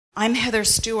I'm Heather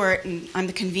Stewart, and I'm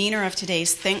the convener of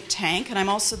today's think tank, and I'm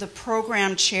also the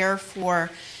program chair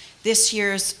for this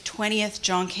year's 20th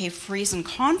John K. Friesen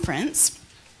Conference.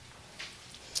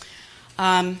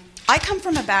 I come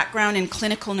from a background in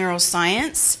clinical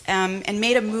neuroscience and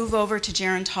made a move over to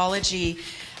gerontology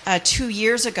 2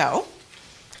 years ago.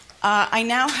 I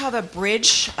now have a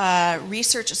bridge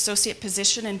research associate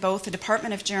position in both the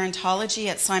Department of Gerontology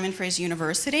at Fraser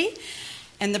University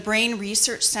and the Brain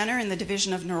Research Center in the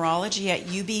Division of Neurology at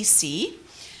UBC.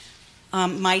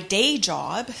 My day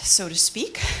job, so to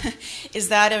speak, is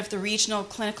that of the Regional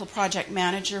Clinical Project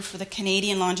Manager for the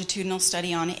Canadian Longitudinal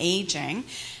Study on Aging,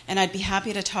 and I'd be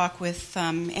happy to talk with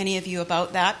any of you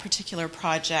about that particular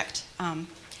project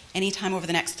anytime over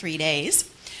the next 3 days.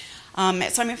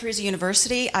 At Fraser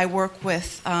University, I work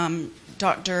with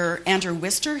Dr. Andrew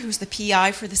Wister, who's the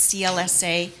PI for the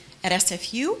CLSA at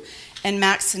SFU, and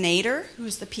Max Sinader,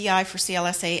 who's the PI for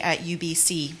CLSA at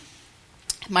UBC.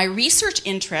 My research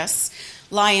interests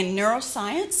lie in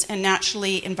neuroscience and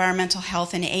naturally environmental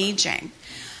health and aging.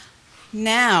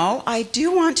 Now, I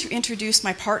do want to introduce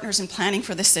my partners in planning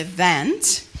for this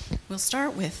event. We'll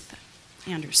start with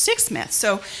Andrew Sixsmith.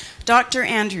 So, Dr.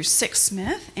 Andrew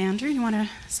Sixsmith. Andrew, you want to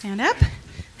stand up?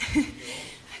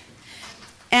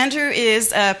 Andrew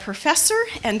is a professor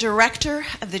and director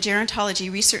of the Gerontology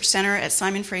Research Center at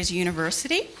Fraser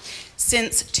University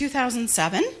since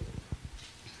 2007.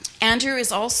 Andrew is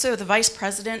also the vice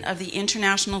president of the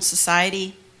International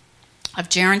Society of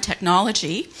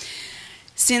Gerontology.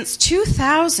 Since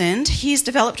 2000, he's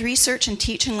developed research and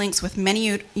teaching links with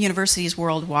many universities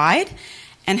worldwide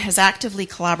and has actively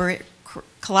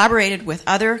collaborated with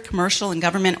other commercial and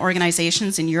government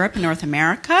organizations in Europe and North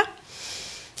America.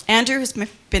 Andrew has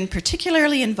been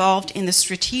particularly involved in the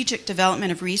strategic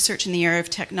development of research in the area of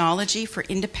technology for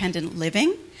independent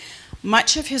living.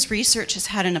 Much of his research has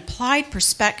had an applied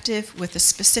perspective with a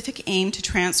specific aim to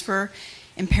transfer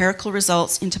empirical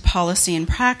results into policy and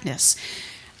practice.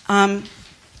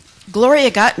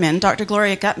 Gloria Gutman, Dr.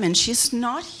 Gloria Gutman, she's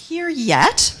not here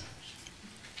yet,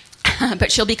 but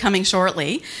she'll be coming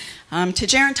shortly. To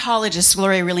gerontologists,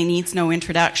 Gloria really needs no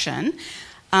introduction.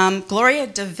 Gloria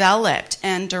developed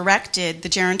and directed the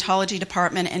Gerontology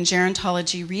Department and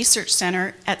Gerontology Research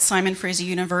Center at Fraser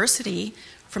University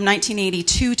from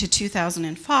 1982 to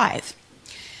 2005.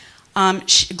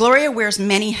 Gloria wears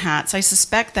many hats. I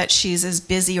suspect that she's as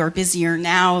busy or busier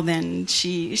now than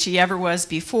she ever was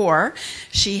before.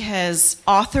 She has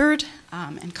authored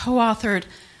and co-authored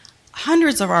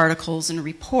hundreds of articles and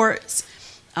reports,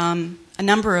 a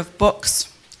number of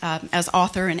books as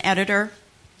author and editor.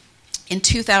 In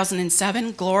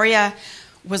 2007, Gloria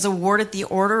was awarded the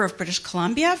Order of British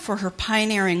Columbia for her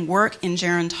pioneering work in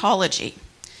gerontology.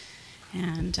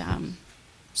 And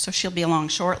so she'll be along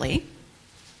shortly.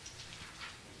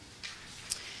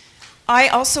 I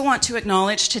also want to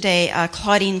acknowledge today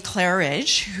Claudine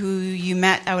Claridge, who you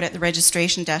met out at the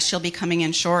registration desk. She'll be coming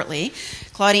in shortly.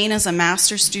 Claudine is a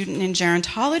master's student in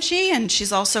gerontology, and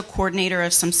she's also coordinator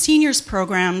of some seniors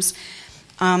programs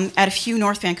at a few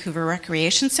North Vancouver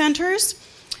recreation centers.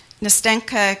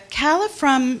 Nastenka Kala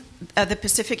from the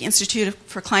Pacific Institute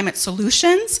for Climate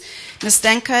Solutions.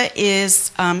 Nastenka is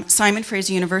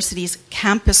Fraser University's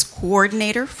campus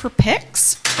coordinator for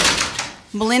PICS.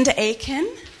 Melinda Aiken.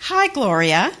 Hi,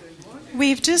 Gloria.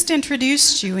 We've just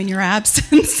introduced you in your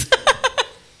absence.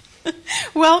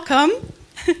 Welcome.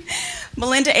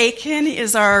 Melinda Aiken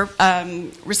is our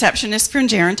receptionist from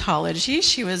gerontology.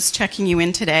 She was checking you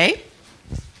in today.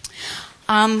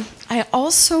 I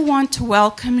also want to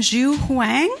welcome Zhu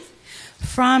Huang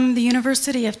from the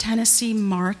University of Tennessee,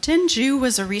 Martin. Zhu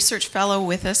was a research fellow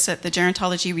with us at the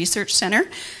Gerontology Research Center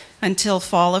until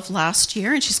fall of last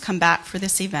year, and she's come back for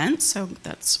this event, so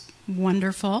that's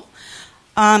wonderful.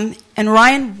 And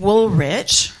Ryan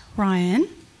Woolrich. Ryan,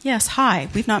 yes, hi.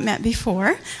 We've not met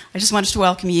before. I just wanted to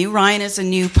welcome you. Ryan is a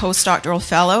new postdoctoral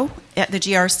fellow at the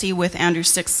GRC with Andrew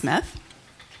Sixsmith.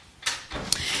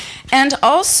 And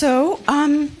also,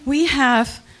 we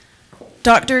have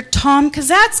Dr. Tom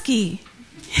Kazatsky.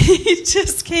 He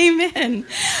just came in.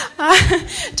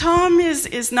 Tom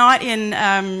is not in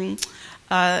the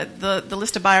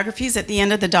list of biographies at the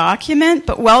end of the document,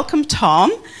 but welcome, Tom.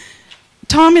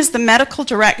 Tom is the Medical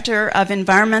Director of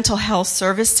Environmental Health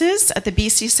Services at the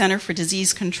BC Centre for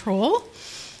Disease Control,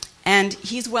 and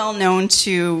he's well known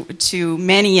to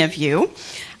many of you.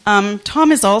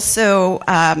 Tom is also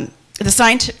the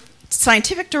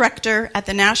Scientific Director at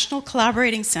the National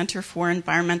Collaborating Center for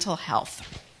Environmental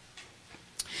Health.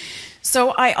 So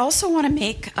I also want to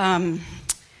make a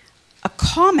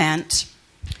comment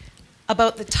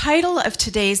about the title of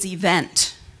today's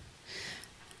event.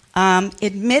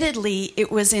 Admittedly,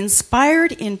 it was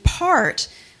inspired in part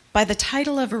by the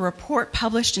title of a report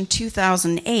published in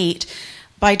 2008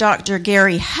 by Dr.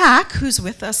 Gary Hack, who's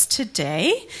with us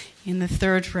today in the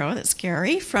third row. That's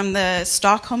Gary, from the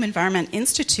Stockholm Environment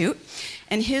Institute.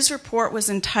 And his report was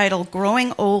entitled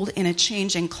Growing Old in a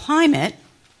Changing Climate,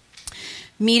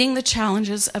 Meeting the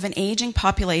Challenges of an Aging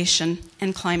Population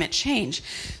and Climate Change.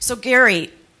 So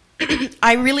Gary,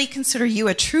 I really consider you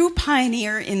a true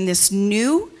pioneer in this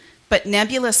new but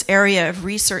nebulous area of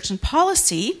research and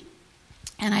policy,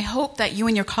 and I hope that you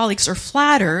and your colleagues are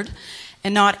flattered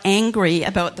and not angry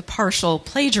about the partial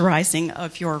plagiarizing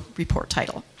of your report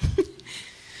title.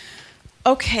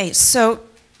 Okay, so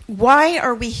why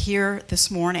are we here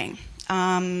this morning?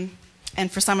 And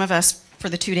for some of us, for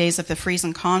the 2 days of the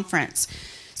Friesen conference.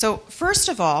 So first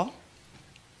of all,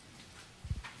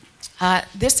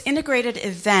 this integrated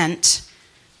event,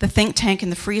 the think tank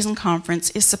and the Friesen conference,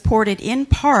 is supported in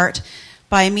part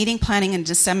by a meeting planning and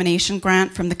dissemination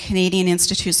grant from the Canadian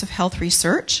Institutes of Health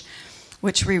Research,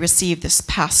 which we received this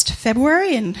past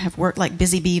February and have worked like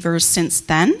busy beavers since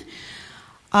then.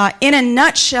 In a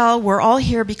nutshell, we're all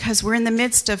here because we're in the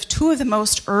midst of two of the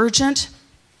most urgent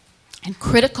and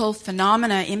critical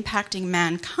phenomena impacting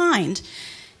mankind,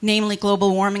 namely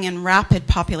global warming and rapid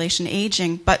population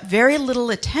aging, but very little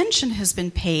attention has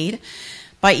been paid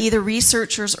by either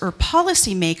researchers or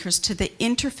policymakers to the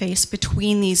interface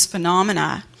between these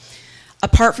phenomena.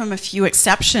 Apart from a few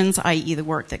exceptions, i.e. the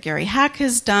work that Gary Hack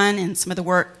has done and some of the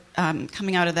work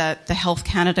coming out of the Health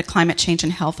Canada Climate Change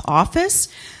and Health Office,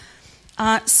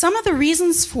 some of the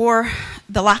reasons for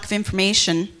the lack of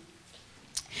information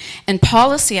and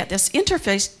policy at this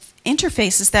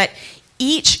interface is that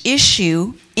each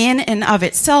issue in and of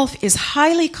itself is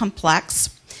highly complex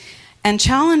and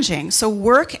challenging. So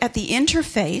work at the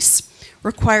interface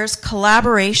requires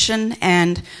collaboration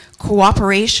and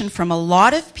cooperation from a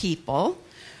lot of people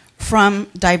from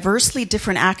diversely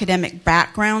different academic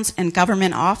backgrounds and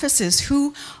government offices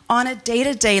who on a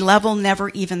day-to-day level never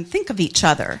even think of each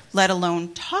other, let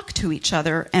alone talk to each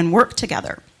other and work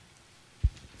together.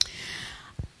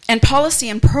 And policy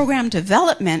and program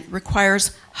development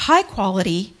requires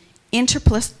high-quality,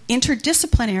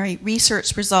 interdisciplinary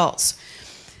research results.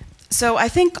 So I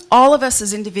think all of us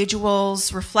as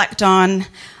individuals reflect on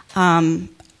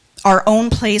our own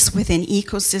place within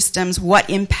ecosystems, what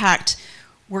impact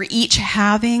we're each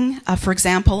having, for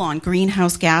example, on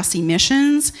greenhouse gas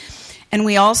emissions. And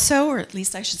we also, or at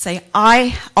least I should say,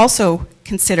 I also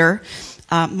consider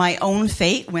my own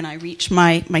fate when I reach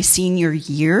my senior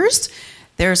years.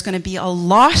 There's going to be a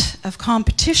lot of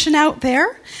competition out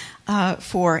there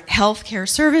for healthcare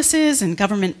services and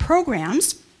government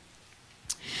programs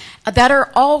that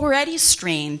are already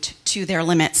strained to their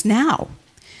limits now.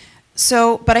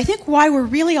 So, but I think why we're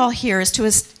really all here is to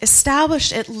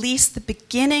establish at least the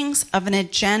beginnings of an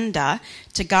agenda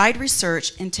to guide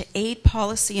research and to aid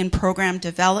policy and program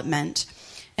development,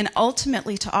 and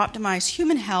ultimately to optimize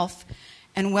human health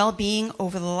and well-being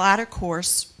over the latter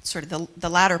course, sort of the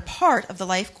latter part of the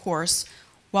life course,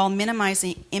 while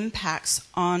minimizing impacts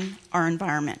on our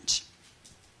environment.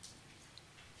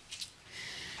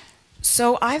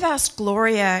 So I've asked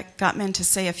Gloria Gutman to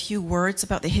say a few words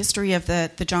about the history of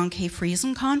the John K.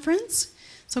 Friesen Conference.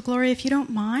 So Gloria, if you don't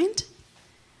mind.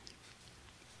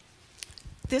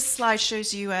 This slide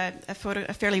shows you a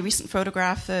fairly recent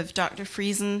photograph of Dr.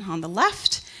 Friesen on the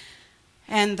left,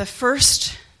 and the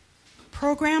first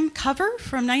program cover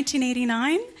from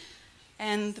 1989,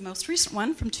 and the most recent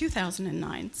one from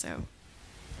 2009. So.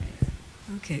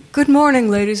 Okay. Good morning,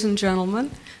 ladies and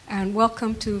gentlemen, and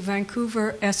welcome to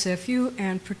Vancouver SFU,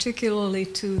 and particularly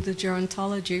to the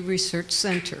Gerontology Research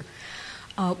Center.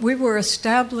 We were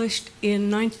established in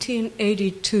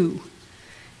 1982,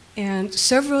 and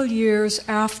several years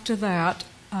after that,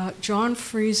 John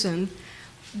Friesen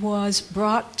was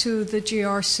brought to the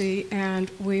GRC, and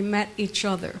we met each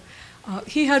other.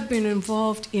 He had been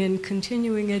involved in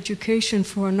continuing education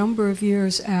for a number of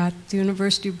years at the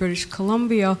University of British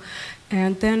Columbia,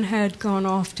 and then had gone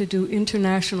off to do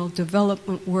international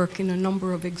development work in a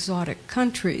number of exotic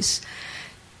countries.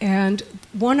 And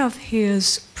one of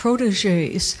his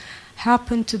protégés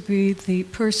happened to be the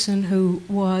person who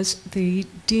was the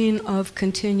Dean of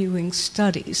Continuing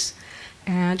Studies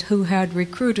and who had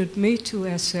recruited me to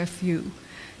SFU.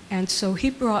 And so he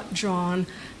brought John,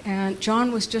 and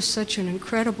John was just such an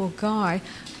incredible guy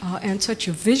and such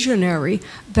a visionary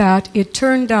that it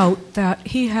turned out that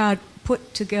he had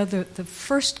put together the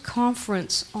first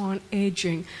conference on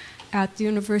aging at the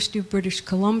University of British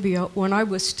Columbia when I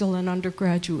was still an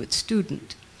undergraduate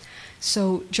student.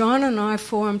 So John and I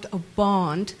formed a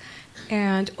bond,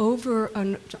 And over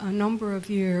a number of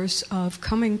years of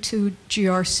coming to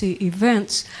GRC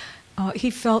events, he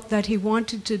felt that he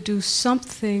wanted to do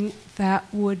something that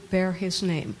would bear his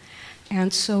name.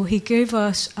 And so he gave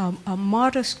us a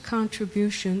modest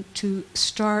contribution to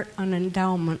start an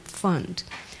endowment fund.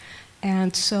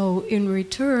 And so in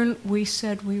return, we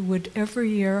said we would every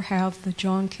year have the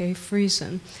John K.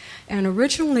 Friesen. And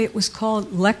originally it was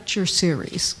called Lecture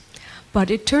Series. But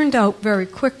it turned out very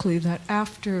quickly that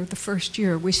after the first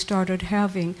year, we started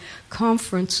having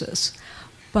conferences.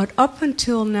 But up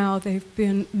until now, they've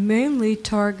been mainly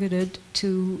targeted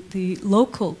to the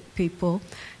local people,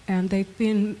 and they've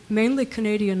been mainly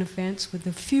Canadian events with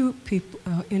a few people,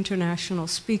 international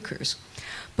speakers.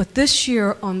 But this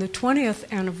year, on the 20th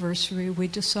anniversary, we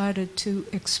decided to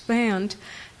expand,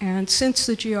 and since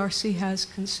the GRC has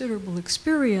considerable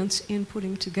experience in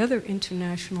putting together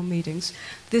international meetings,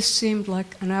 this seemed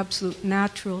like an absolute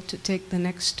natural to take the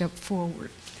next step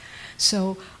forward.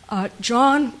 So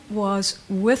John was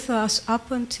with us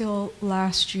up until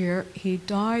last year. He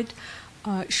died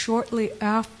shortly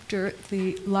after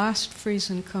the last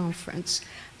Friesen conference,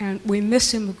 and we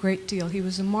miss him a great deal. He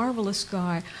was a marvelous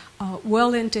guy,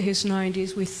 well into his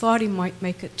 90s. We thought he might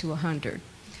make it to 100.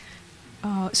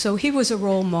 So he was a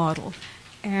role model,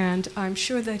 and I'm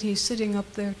sure that he's sitting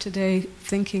up there today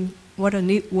thinking, what a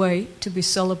neat way to be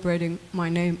celebrating my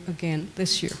name again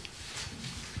this year.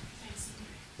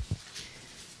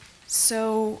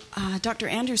 So Dr.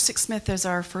 Andrew Sixsmith is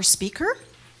our first speaker.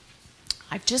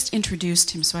 I've just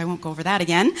introduced him, so I won't go over that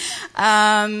again.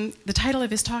 The title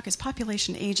of his talk is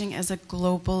Population Aging as a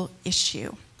Global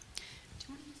Issue. Do you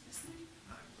want to use this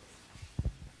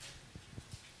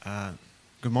one?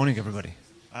 Good morning, everybody.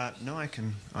 No, I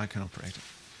can operate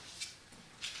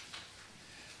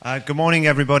it. Good morning,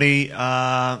 everybody.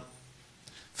 For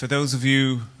those of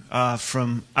you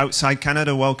from outside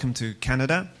Canada, welcome to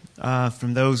Canada.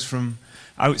 From those from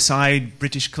outside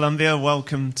British Columbia,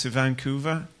 welcome to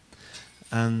Vancouver.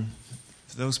 And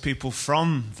for those people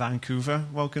from Vancouver,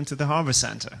 welcome to the Harbour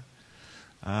Centre.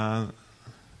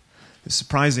 It's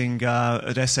surprising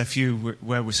at SFU,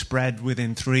 where we're spread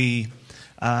within three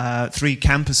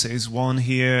campuses. One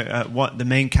here, the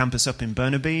main campus up in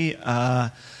Burnaby,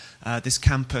 this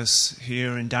campus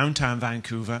here in downtown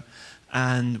Vancouver,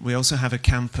 and we also have a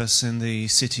campus in the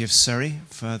city of Surrey,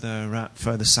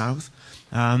 further south.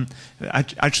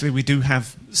 Actually, we do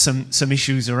have some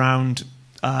issues around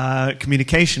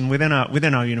communication within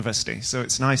our university, so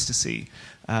it's nice to see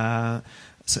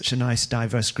such a nice,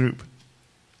 diverse group.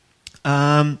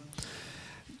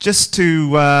 Just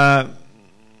to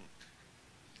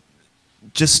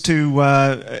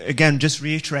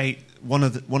reiterate one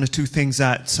or two things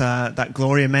that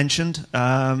Gloria mentioned.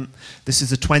 This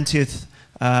is the 20th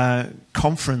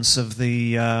conference of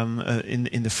the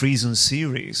in the Friesen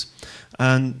series,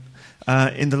 and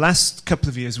in the last couple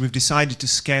of years we've decided to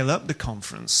scale up the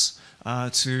conference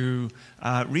to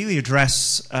really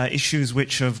address issues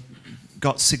which have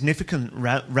got significant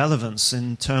relevance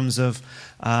in terms of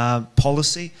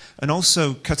policy and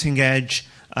also cutting edge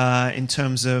in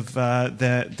terms of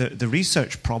the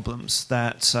research problems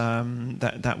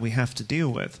that we have to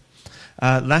deal with.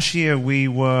 Last year we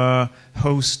were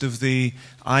host of the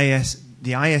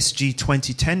ISG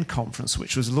 2010 conference,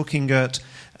 which was looking at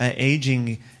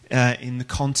aging in the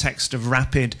context of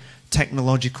rapid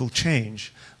technological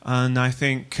change. And I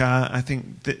think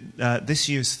that this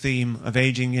year's theme of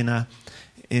aging in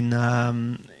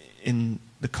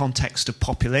the context of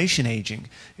population aging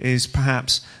is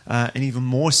perhaps an even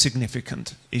more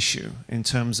significant issue in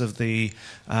terms of the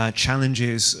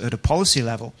challenges at a policy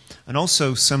level and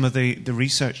also some of the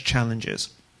research challenges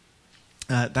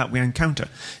that we encounter.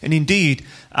 And indeed,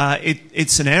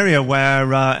 it's an area where,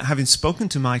 having spoken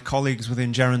to my colleagues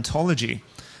within gerontology,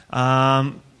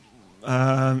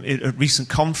 at recent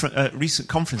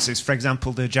conferences, for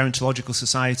example, the Gerontological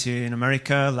Society in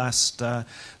America last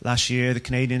year, the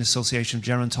Canadian Association of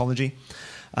Gerontology.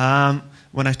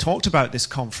 When I talked about this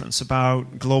conference,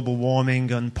 about global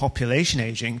warming and population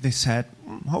aging, they said,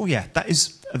 "Oh yeah, that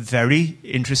is a very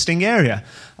interesting area.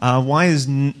 Why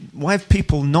have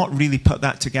people not really put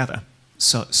that together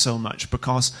so much?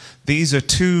 Because these are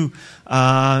two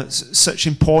such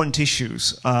important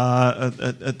issues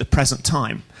at the present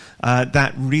time."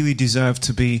 That really deserve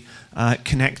to be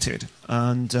connected,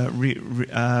 and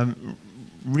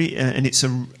it's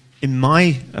in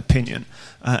my opinion,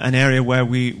 an area where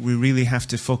we really have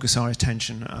to focus our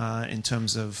attention in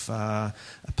terms of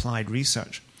applied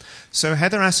research. So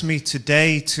Heather asked me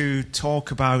today to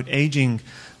talk about aging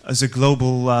as a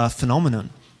global phenomenon,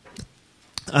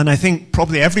 And I think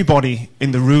probably everybody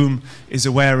in the room is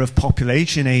aware of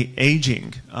population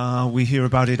aging. We hear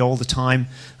about it all the time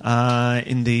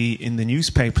in the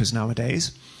newspapers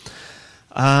nowadays.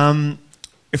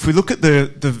 If we look at the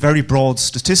very broad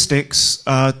statistics,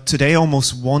 today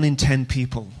almost 1 in 10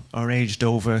 people are aged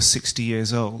over 60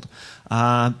 years old.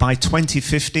 By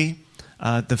 2050,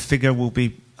 the figure will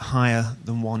be higher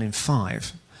than 1 in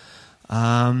 5.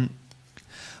 So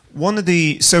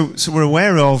we're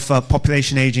aware of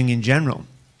population aging in general.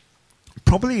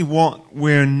 Probably what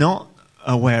we're not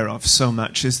aware of so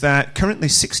much is that currently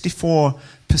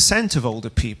 64% of older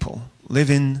people live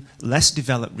in less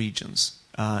developed regions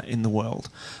in the world.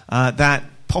 That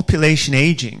population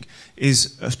aging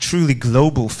is a truly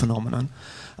global phenomenon.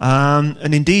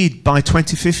 And indeed, by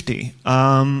 2050,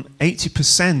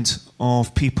 80%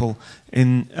 of people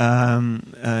in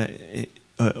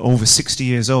over 60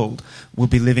 years old will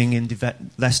be living in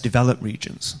less developed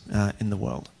regions in the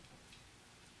world.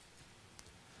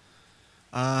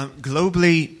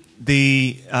 Globally,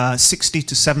 the 60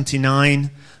 to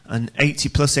 79 and 80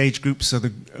 plus age groups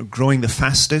are growing the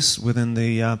fastest within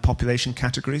the population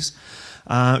categories.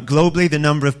 Globally, the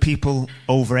number of people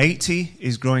over 80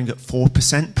 is growing at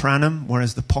 4% per annum,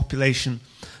 whereas the population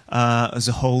as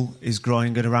a whole is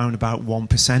growing at around about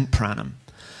 1% per annum.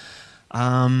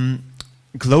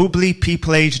 Globally,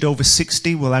 people aged over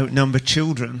 60 will outnumber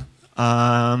children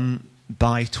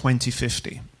by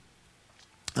 2050.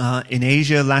 In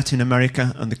Asia, Latin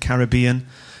America, and the Caribbean,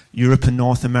 Europe and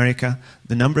North America,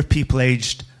 the number of people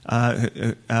aged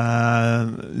 0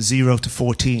 to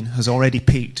 14 has already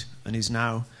peaked and is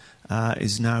now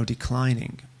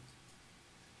declining.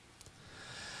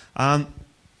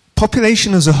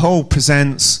 Population as a whole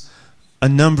presents a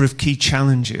number of key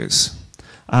challenges.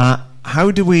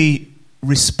 How do we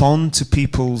respond to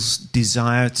people's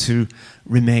desire to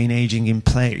remain aging in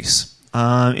place?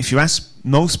 If you ask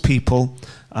most people,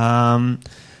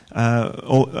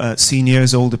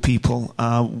 seniors, older people,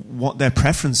 what their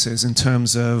preference is in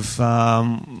terms of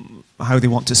how they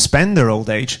want to spend their old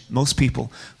age, most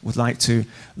people would like to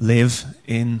live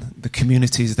in the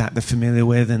communities that they're familiar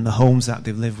with, in the homes that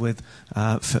they've lived with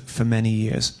for many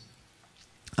years.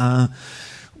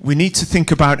 We need to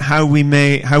think about how we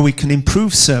can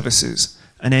improve services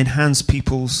and enhance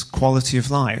people's quality of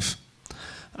life,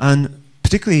 and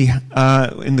particularly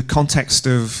in the context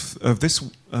of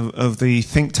the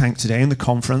think tank today, in the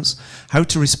conference, how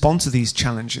to respond to these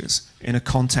challenges in a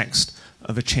context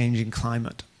of a changing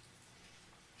climate.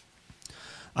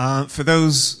 For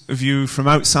those of you from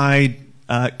outside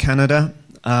Canada,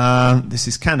 this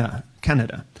is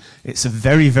Canada. It's a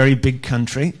very, very big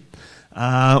country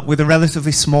with a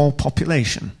relatively small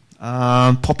population.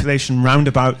 Population round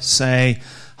about, say,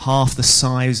 half the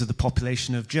size of the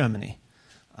population of Germany.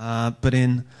 But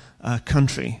in a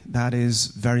country that is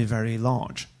very, very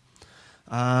large.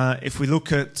 If we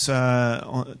look at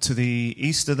to the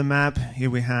east of the map, here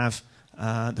we have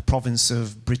the province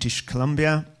of British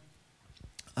Columbia.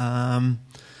 And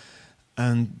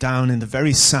down in the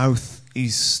very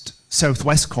southwest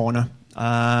corner,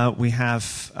 we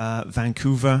have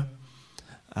Vancouver,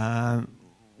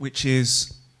 which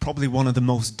is probably one of the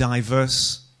most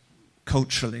diverse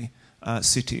culturally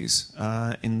cities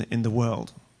in the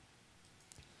world.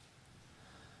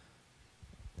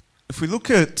 If we look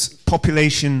at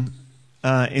population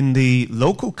in the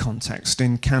local context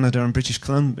in Canada and British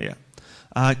Columbia,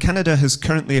 Canada has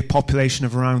currently a population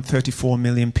of around 34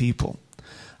 million people.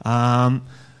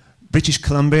 British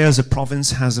Columbia as a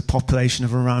province has a population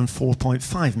of around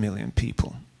 4.5 million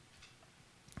people.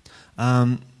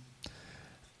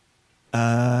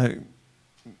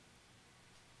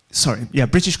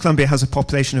 British Columbia has a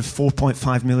population of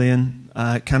 4.5 million,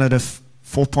 Canada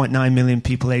 4.9 million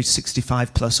people aged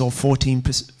 65 plus, or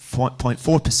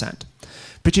 14.4%.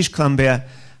 British Columbia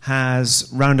has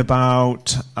round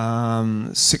about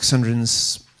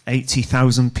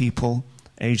 680,000 people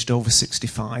aged over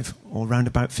 65, or round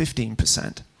about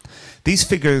 15%. These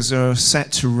figures are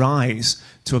set to rise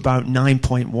to about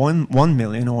 9.1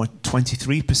 million, or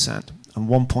 23%, and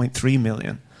 1.3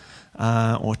 million,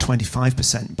 or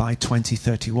 25% by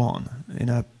 2031, in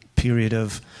a period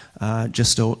of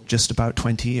just about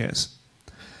 20 years.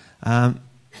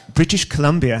 British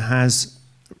Columbia has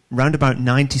round about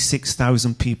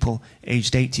 96,000 people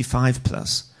aged 85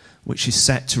 plus, which is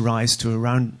set to rise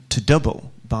to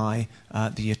double by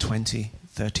the year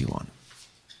 2031.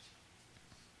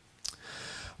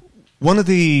 One of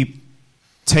the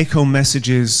take-home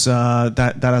messages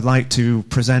that I'd like to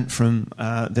present from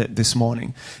this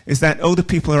morning is that older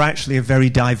people are actually a very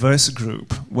diverse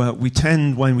group. Where we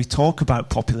tend, when we talk about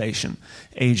population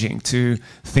aging, to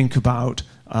think about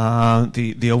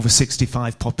the over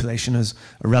 65 population as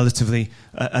a relatively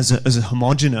as a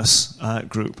homogeneous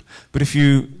group. But if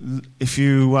you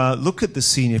look at the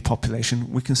senior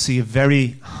population, we can see a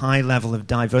very high level of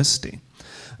diversity.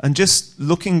 And just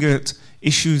looking at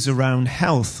issues around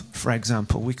health, for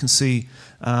example, we can see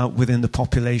within the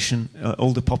population,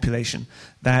 older population,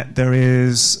 that there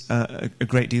is a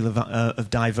great deal of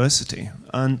diversity.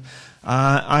 And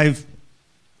I've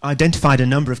identified a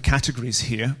number of categories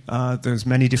here. There's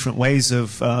many different ways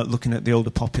of looking at the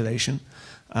older population.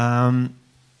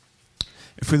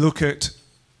 If we look at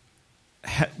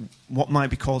what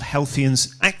might be called healthy and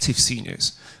active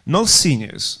seniors, most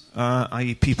seniors,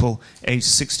 i.e. people aged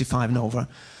 65 and over,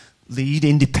 lead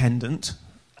independent,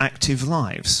 active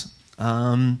lives.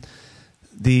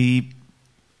 The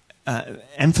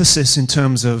emphasis in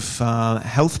terms of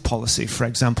health policy, for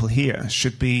example, here,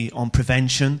 should be on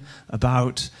prevention,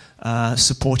 about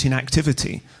supporting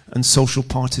activity and social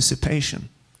participation.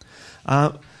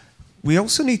 We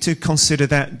also need to consider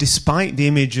that despite the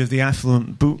image of the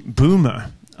affluent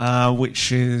boomer,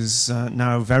 which is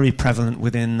now very prevalent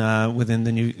within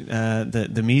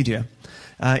the media,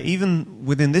 even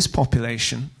within this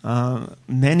population,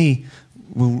 many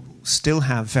will still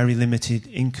have very limited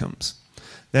incomes.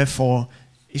 Therefore,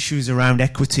 issues around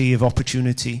equity of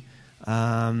opportunity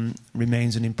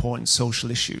remains an important social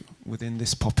issue within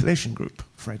this population group,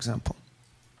 for example.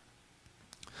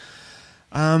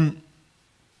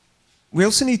 We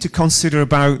also need to consider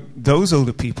about those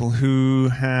older people who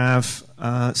have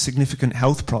significant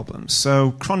health problems.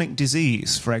 So chronic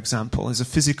disease, for example, is a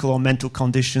physical or mental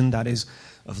condition that is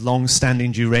of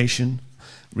long-standing duration,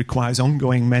 requires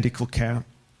ongoing medical care,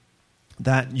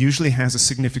 that usually has a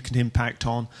significant impact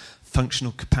on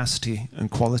functional capacity and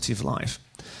quality of life.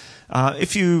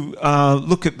 If you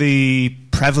look at the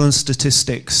prevalence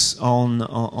statistics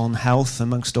on health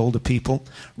amongst older people,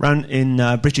 in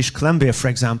British Columbia, for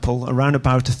example, around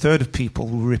about a third of people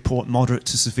will report moderate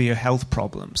to severe health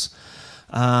problems.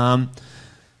 And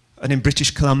in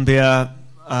British Columbia,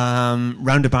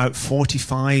 round about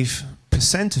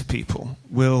 45% of people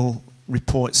will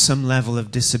report some level of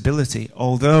disability,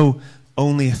 although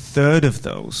only a third of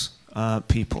those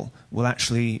people will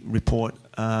actually report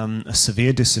a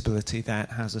severe disability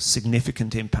that has a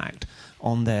significant impact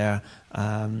on their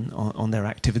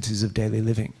activities of daily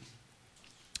living.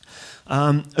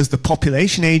 As the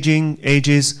population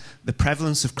ages, the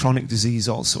prevalence of chronic disease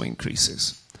also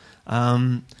increases.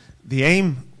 The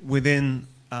aim within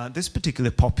this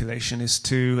particular population is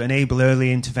to enable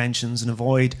early interventions and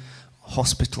avoid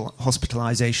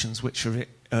hospitalizations, which are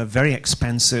very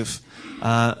expensive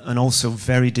and also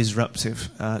very disruptive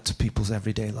to people's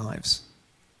everyday lives.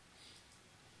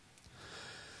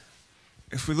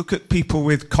 If we look at people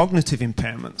with cognitive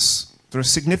impairments, there are a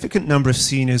significant number of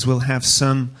seniors will have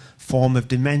some form of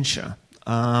dementia.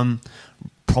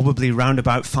 Probably around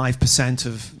about 5%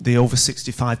 of the over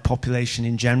 65 population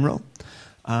in general,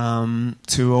 to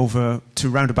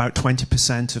around about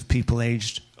 20% of people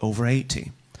aged over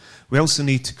 80. We also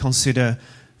need to consider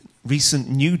recent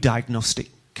new diagnostic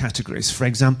categories. For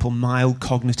example, mild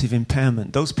cognitive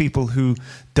impairment. Those people who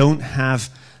don't have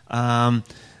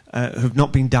who've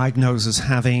not been diagnosed as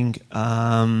having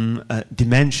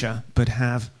dementia, but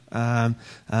have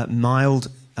mild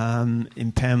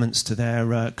impairments to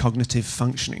their cognitive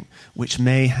functioning, which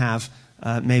may have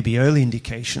maybe early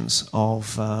indications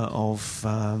of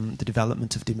the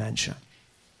development of dementia.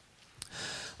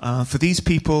 For these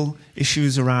people,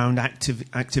 issues around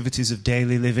activities of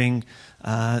daily living,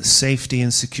 safety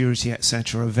and security,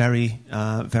 etc., are very,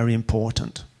 very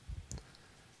important.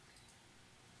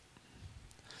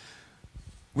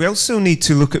 We also need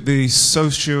to look at the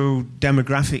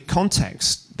socio-demographic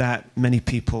context that many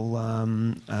people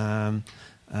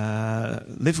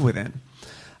live within.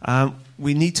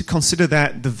 We need to consider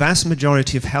that the vast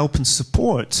majority of help and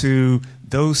support to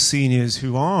those seniors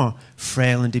who are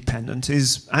frail and dependent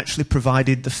is actually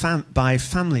provided by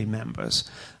family members.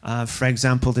 For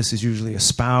example, this is usually a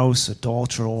spouse, a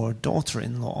daughter, or a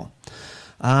daughter-in-law.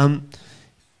 The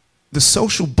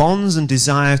social bonds and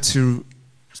desire to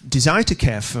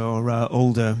care for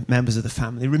older members of the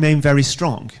family remain very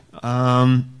strong.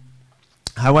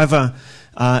 However,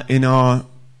 in our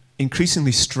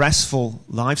increasingly stressful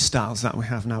lifestyles that we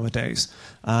have nowadays,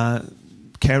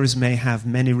 carers may have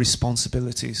many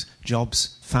responsibilities,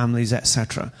 jobs, families,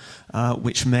 etc.,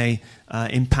 which may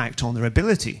impact on their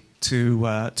ability to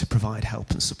provide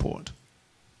help and support.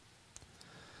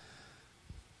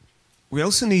 We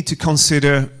also need to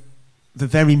consider the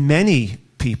very many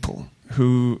people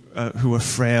who are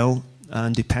frail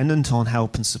and dependent on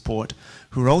help and support,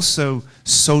 who are also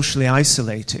socially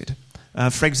isolated,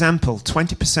 For example,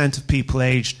 20% of people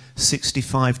aged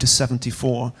 65 to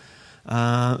 74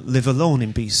 live alone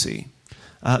in BC.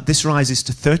 This rises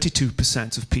to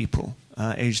 32% of people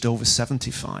aged over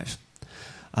 75.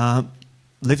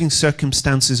 Living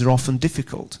circumstances are often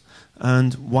difficult,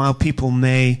 and while people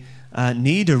may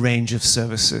need a range of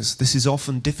services, this is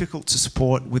often difficult to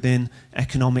support within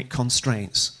economic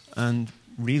constraints, and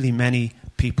really many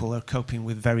people are coping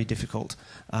with very difficult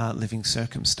living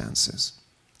circumstances.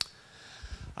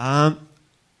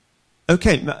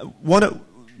 Okay,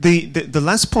 the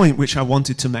last point which I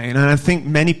wanted to make, and I think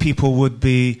many people would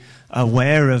be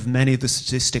aware of many of the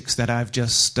statistics that I've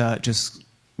just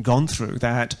gone through,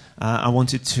 that I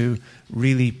wanted to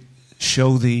really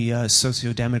show the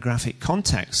socio-demographic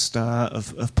context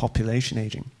of population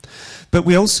aging. But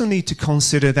we also need to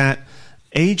consider that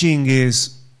aging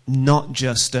is not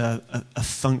just a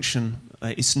function,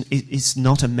 it's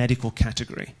not a medical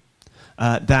category.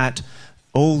 That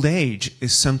old age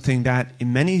is something that,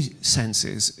 in many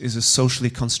senses, is a socially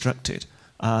constructed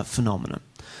phenomenon.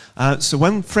 So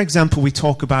when, for example, we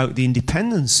talk about the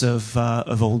independence of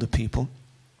older people,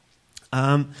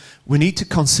 we need to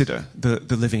consider the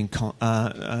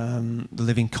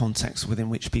living context within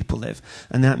which people live.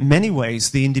 And that in many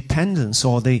ways, the independence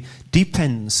or the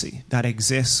dependency that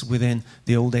exists within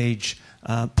the old age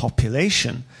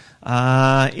population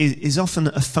is often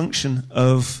a function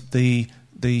of the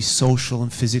social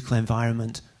and physical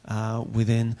environment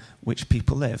within which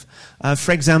people live.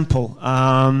 For example,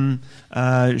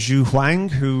 Zhu Huang,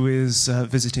 who is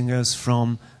visiting us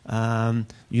from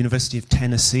University of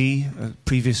Tennessee, a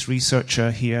previous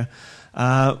researcher here,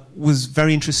 was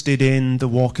very interested in the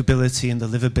walkability and the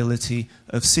livability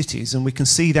of cities. And we can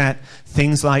see that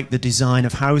things like the design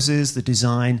of houses, the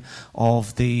design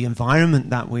of the environment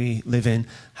that we live in,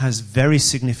 has very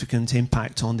significant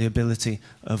impact on the ability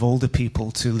of older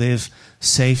people to live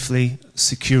safely,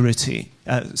 safely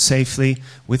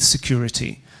with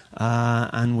security,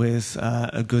 and with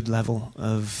a good level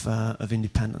of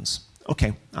independence.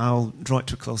 Okay, I'll draw it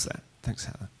to a close there. Thanks,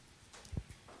 Heather.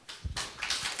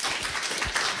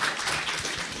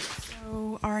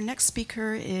 So our next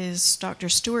speaker is Dr.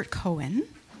 Stuart Cohen.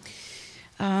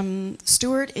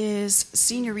 Stuart is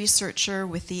senior researcher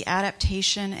with the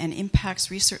Adaptation and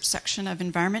Impacts Research Section of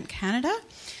Environment Canada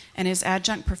and is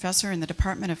adjunct professor in the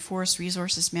Department of Forest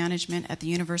Resources Management at the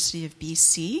University of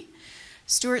BC.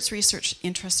 Stuart's research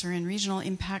interests are in regional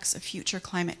impacts of future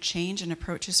climate change and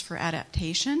approaches for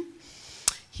adaptation.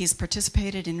 He's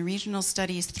participated in regional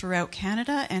studies throughout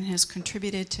Canada and has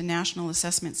contributed to national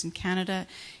assessments in Canada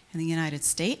and the United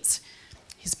States.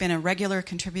 He's been a regular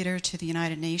contributor to the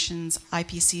United Nations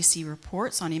IPCC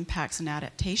reports on impacts and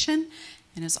adaptation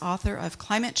and is author of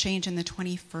Climate Change in the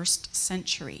 21st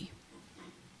Century.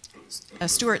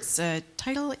 Stuart's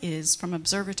title is From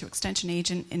Observer to Extension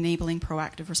Agent, Enabling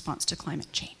Proactive Response to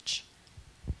Climate Change.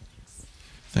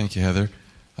 Thank you, Heather.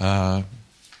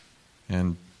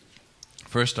 And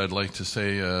first, I'd like to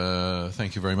say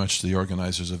thank you very much to the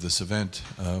organizers of this event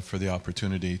for the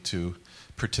opportunity to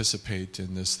participate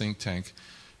in this think tank.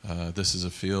 This is a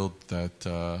field that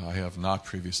I have not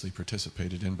previously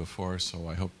participated in before, so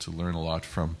I hope to learn a lot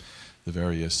from the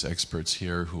various experts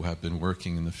here who have been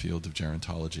working in the field of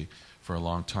gerontology for a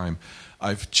long time.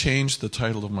 I've changed the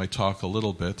title of my talk a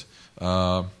little bit,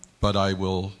 but I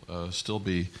will still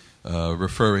be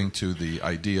referring to the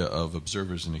idea of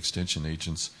observers and extension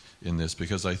agents in this,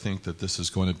 because I think that this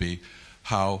is going to be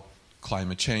how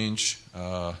climate change,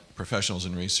 professionals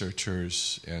and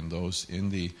researchers, and those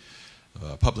in the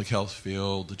public health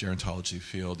field, the gerontology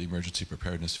field, the emergency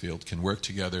preparedness field can work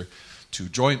together to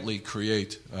jointly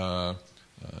create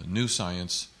new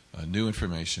science, new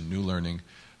information, new learning,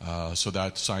 so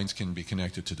that science can be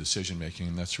connected to decision making.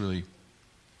 And that's really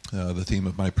the theme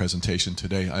of my presentation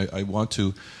today. I want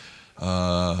to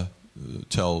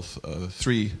tell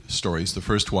three stories. The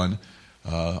first one,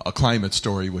 a climate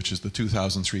story, which is the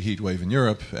 2003 heat wave in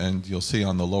Europe, and you'll see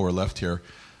on the lower left here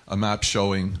a map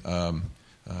showing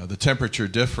the temperature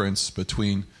difference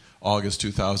between August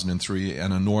 2003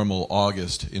 and a normal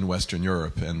August in Western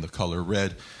Europe, and the color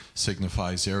red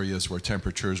signifies areas where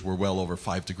temperatures were well over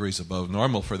 5 degrees above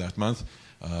normal for that month,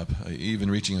 even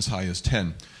reaching as high as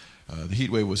 10. The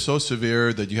heat wave was so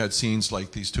severe that you had scenes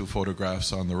like these two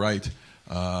photographs on the right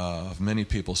of many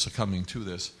people succumbing to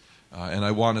this. And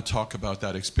I want to talk about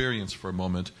that experience for a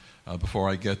moment before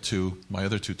I get to my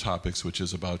other two topics, which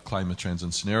is about climate trends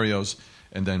and scenarios,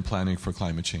 and then planning for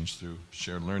climate change through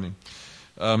shared learning.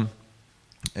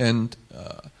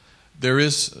 There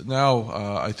is now,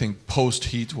 I think,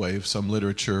 post-heat wave, some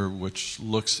literature which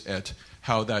looks at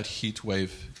how that heat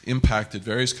wave impacted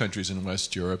various countries in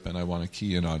West Europe, and I want to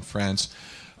key in on France.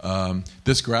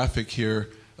 This graphic here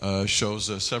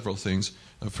shows several things.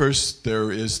 First,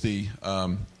 there is the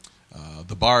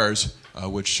bars,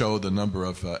 which show the number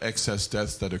of excess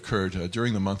deaths that occurred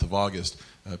during the month of August,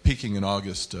 peaking in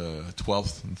August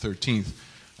 12th and 13th,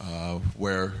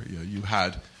 where you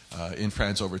had in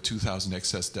France over 2,000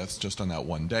 excess deaths just on that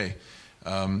one day.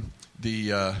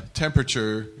 The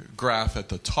temperature graph at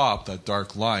the top, that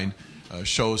dark line,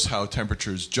 shows how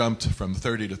temperatures jumped from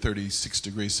 30 to 36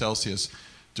 degrees Celsius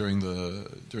during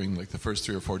like the first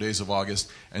 3 or 4 days of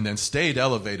August, and then stayed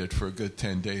elevated for a good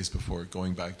 10 days before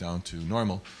going back down to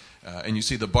normal. And you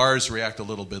see the bars react a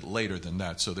little bit later than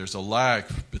that. So there's a lag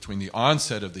between the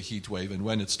onset of the heat wave and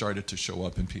when it started to show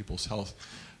up in people's health.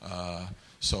 A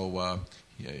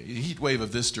heat wave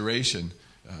of this duration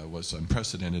was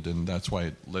unprecedented, and that's why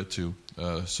it led to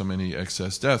so many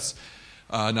excess deaths.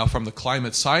 Now, from the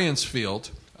climate science field,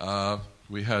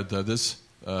 we had this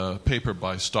paper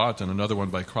by Stott and another one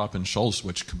by Kropp and Scholz,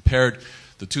 which compared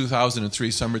the 2003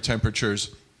 summer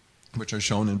temperatures, which are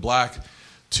shown in black,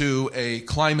 to a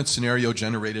climate scenario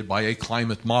generated by a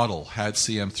climate model.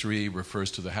 HAD-CM3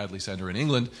 refers to the Hadley Center in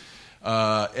England,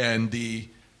 and the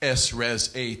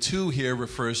SRES-A2 here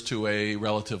refers to a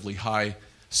relatively high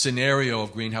scenario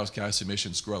of greenhouse gas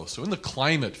emissions growth. So in the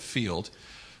climate field,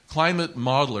 climate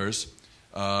modelers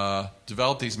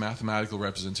develop these mathematical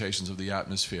representations of the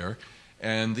atmosphere,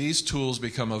 and these tools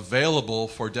become available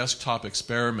for desktop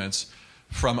experiments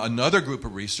from another group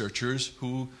of researchers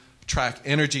who track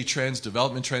energy trends,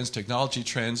 development trends, technology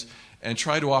trends, and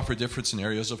try to offer different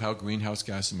scenarios of how greenhouse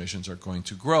gas emissions are going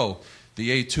to grow.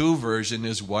 The A2 version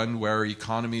is one where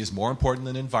economy is more important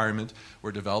than environment,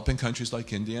 where developing countries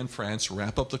like India and France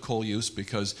ramp up the coal use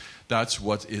because that's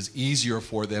what is easier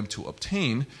for them to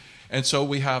obtain. And so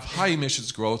we have high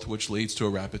emissions growth, which leads to a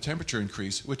rapid temperature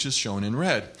increase, which is shown in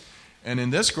red. And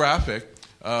in this graphic,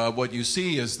 what you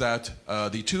see is that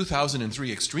the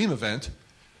 2003 extreme event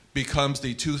becomes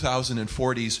the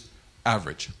 2040's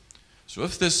average. So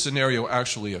if this scenario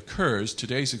actually occurs,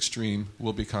 today's extreme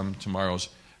will become tomorrow's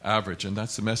average, and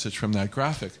that's the message from that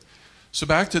graphic. So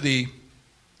back to the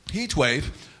heat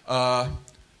wave,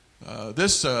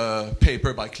 this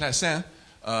paper by Classen,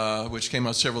 which came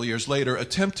out several years later,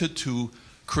 attempted to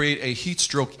create a heat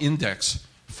stroke index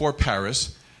for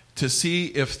Paris to see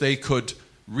if they could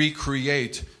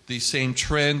recreate the same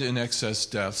trend in excess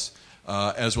deaths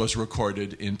as was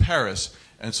recorded in Paris.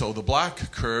 And so the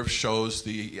black curve shows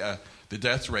the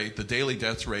death rate, the daily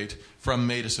death rate from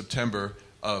May to September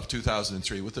of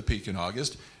 2003 with the peak in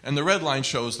August. And the red line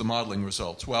shows the modeling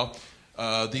results. Well,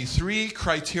 the three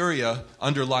criteria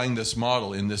underlying this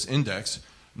model in this index,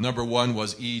 number one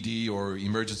was ED, or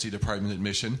emergency department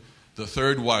admission. The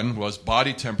third one was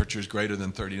body temperatures greater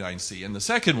than 39 C. And the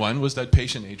second one was that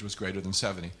patient age was greater than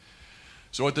 70.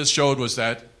 So what this showed was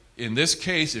that in this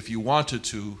case, if you wanted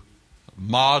to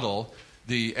model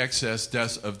the excess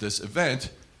deaths of this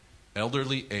event,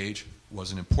 elderly age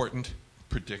was an important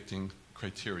predicting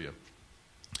criteria.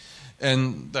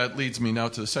 And that leads me now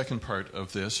to the second part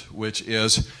of this, which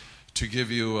is to give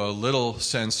you a little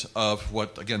sense of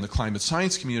what, again, the climate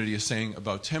science community is saying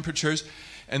about temperatures,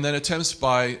 and then attempts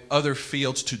by other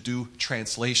fields to do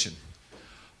translation.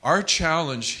 Our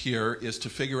challenge here is to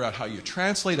figure out how you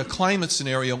translate a climate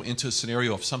scenario into a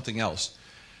scenario of something else.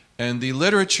 And the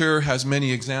literature has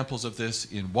many examples of this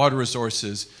in water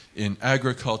resources, in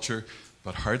agriculture,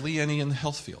 but hardly any in the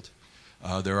health field.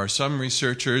 There are some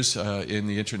researchers in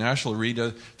the international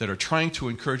arena that are trying to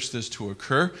encourage this to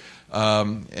occur,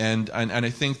 and I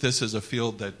think this is a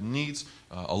field that needs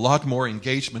a lot more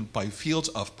engagement by fields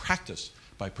of practice,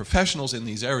 by professionals in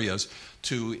these areas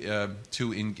to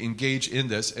engage in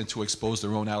this and to expose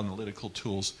their own analytical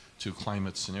tools to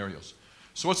climate scenarios.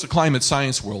 So what's the climate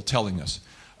science world telling us?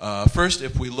 First,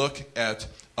 if we look at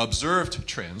observed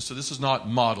trends, so this is not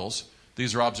models,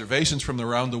 these are observations from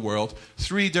around the world,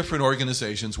 3 different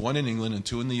organizations, 1 in England and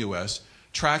 2 in the US,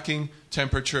 tracking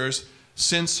temperatures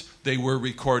since they were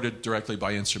recorded directly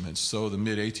by instruments, so the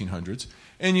mid-1800s.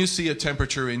 And you see a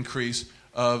temperature increase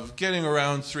of getting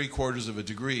around 3/4 of a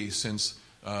degree since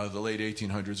the late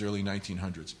 1800s, early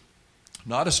 1900s.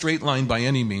 Not a straight line by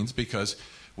any means, because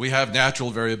we have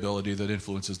natural variability that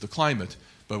influences the climate.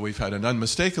 But we've had an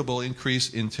unmistakable increase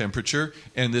in temperature,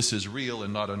 and this is real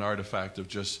and not an artifact of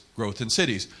just growth in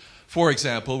cities. For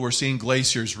example, we're seeing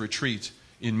glaciers retreat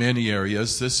in many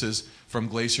areas. This is from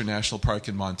Glacier National Park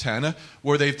in Montana,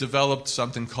 where they've developed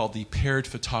something called the Paired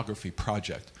Photography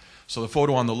Project. So the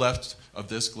photo on the left of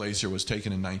this glacier was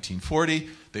taken in 1940.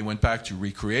 They went back to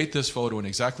recreate this photo in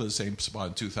exactly the same spot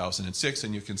in 2006,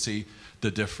 and you can see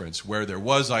the difference. Where there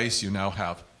was ice, you now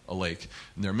have a lake.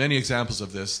 And there are many examples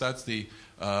of this. That's the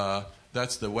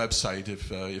website,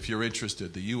 if you're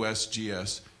interested, the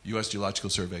USGS, U.S. Geological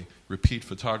Survey, Repeat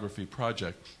Photography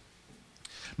Project.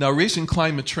 Now, recent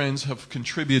climate trends have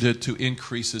contributed to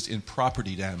increases in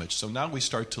property damage. So now we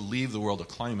start to leave the world of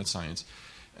climate science,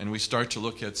 and we start to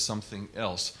look at something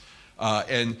else.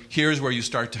 And here's where you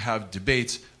start to have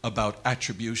debates about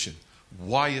attribution.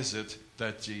 Why is it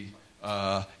that the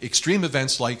extreme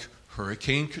events like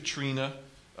Hurricane Katrina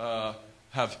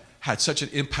have had such an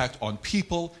impact on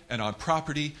people and on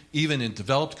property, even in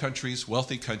developed countries,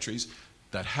 wealthy countries,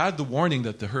 that had the warning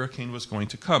that the hurricane was going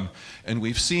to come? And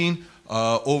we've seen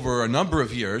over a number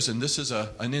of years, and this is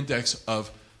an index of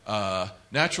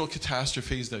natural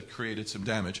catastrophes that created some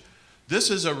damage. This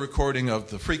is a recording of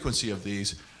the frequency of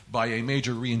these by a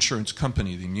major reinsurance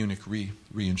company, the Munich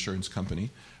Reinsurance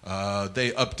Company.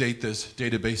 They update this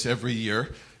database every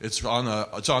year. It's on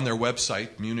their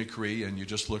website, Munich Re, and you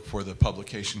just look for the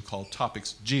publication called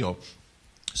Topics Geo.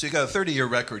 So you've got a 30-year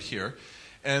record here,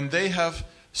 and they have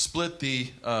split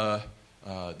the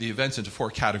events into 4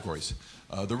 categories.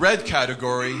 The red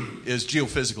category is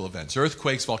geophysical events,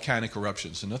 earthquakes, volcanic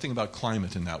eruptions, so nothing about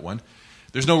climate in that one.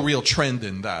 There's no real trend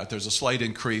in that. There's a slight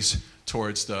increase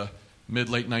towards the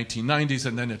mid-late 1990s,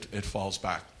 and then it falls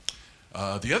back.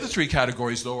 The other 3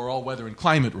 categories, though, are all weather and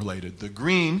climate related. The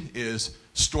green is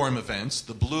storm events,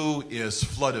 the blue is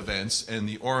flood events, and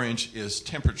the orange is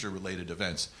temperature-related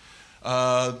events.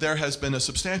 There has been a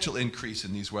substantial increase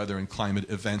in these weather and climate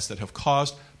events that have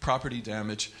caused property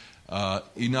damage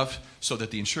enough so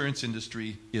that the insurance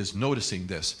industry is noticing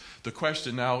this. The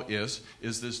question now is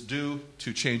this due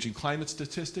to changing climate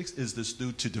statistics? Is this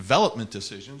due to development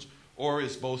decisions? Or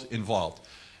is both involved?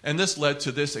 And this led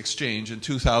to this exchange in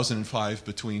 2005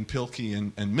 between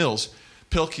Pilkey and Mills.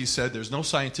 Pilkey said there's no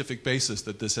scientific basis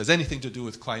that this has anything to do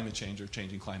with climate change or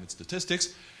changing climate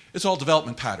statistics. It's all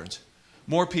development patterns.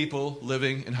 More people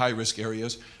living in high-risk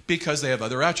areas because they have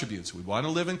other attributes. We want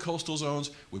to live in coastal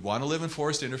zones. We want to live in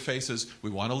forest interfaces.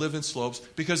 We want to live in slopes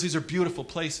because these are beautiful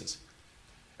places.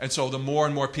 And so the more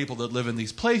and more people that live in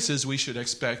these places, we should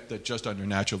expect that just under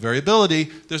natural variability,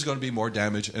 there's going to be more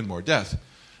damage and more death.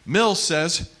 Mills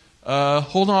says,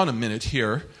 hold on a minute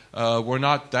here. We're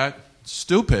not that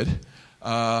stupid.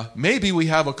 Maybe we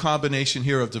have a combination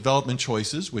here of development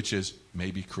choices, which is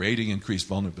maybe creating increased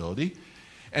vulnerability,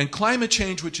 and climate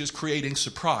change, which is creating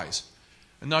surprise.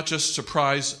 And not just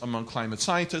surprise among climate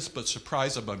scientists, but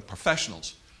surprise among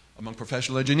professionals, among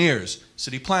professional engineers,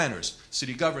 city planners,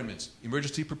 city governments,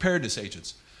 emergency preparedness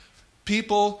agents.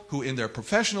 People who in their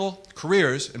professional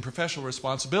careers and professional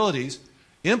responsibilities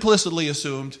implicitly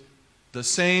assumed the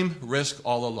same risk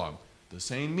all along, the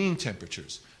same mean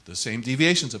temperatures, the same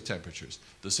deviations of temperatures,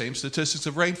 the same statistics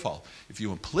of rainfall. If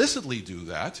you implicitly do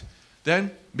that,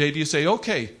 then maybe you say,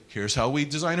 okay, here's how we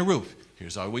design a roof.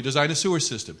 Here's how we design a sewer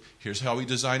system. Here's how we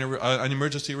design an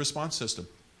emergency response system.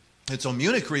 And so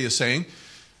Munich Re is saying,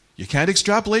 you can't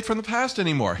extrapolate from the past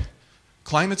anymore.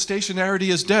 Climate stationarity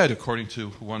is dead, according to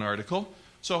one article.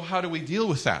 So how do we deal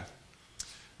with that?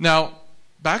 Now,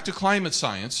 back to climate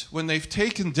science, when they've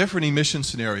taken different emission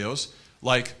scenarios,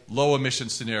 like low emission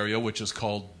scenario, which is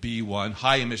called B1,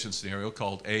 high emission scenario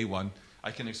called A1, I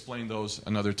can explain those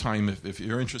another time if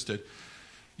you're interested.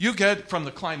 You get from the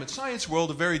climate science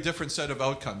world a very different set of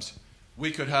outcomes.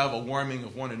 We could have a warming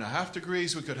of 1.5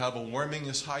 degrees, we could have a warming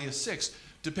as high as 6,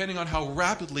 depending on how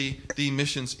rapidly the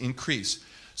emissions increase.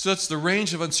 So that's the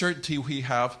range of uncertainty we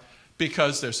have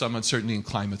because there's some uncertainty in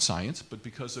climate science, but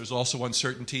because there's also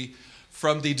uncertainty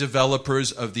from the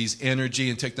developers of these energy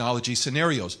and technology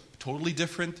scenarios. Totally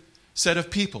different set of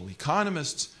people,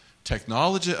 economists,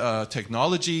 technology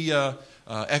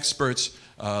experts,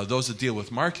 those that deal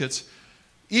with markets.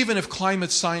 Even if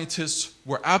climate scientists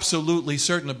were absolutely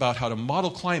certain about how to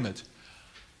model climate,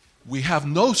 we have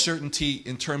no certainty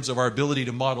in terms of our ability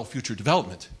to model future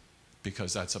development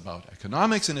because that's about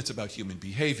economics and it's about human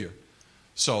behavior.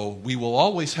 So we will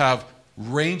always have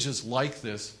ranges like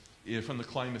this from the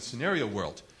climate scenario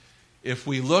world. If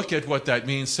we look at what that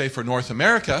means, say, for North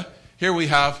America, here we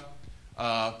have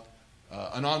an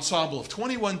ensemble of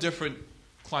 21 different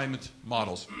climate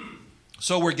models.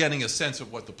 So we're getting a sense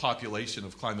of what the population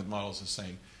of climate models is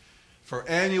saying. For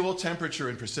annual temperature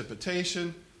and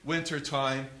precipitation,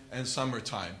 wintertime and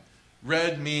summertime.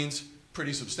 Red means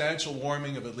pretty substantial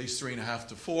warming of at least 3.5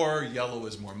 to 4. Yellow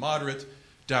is more moderate.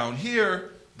 Down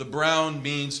here, the brown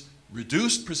means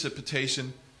reduced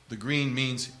precipitation. The green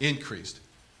means increased.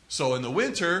 So in the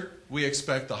winter, we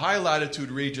expect the high latitude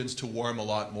regions to warm a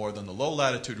lot more than the low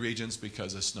latitude regions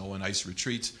because as snow and ice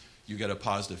retreats, you get a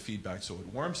positive feedback, so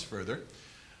it warms further.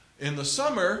 In the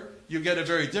summer, you get a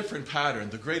very different pattern.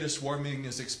 The greatest warming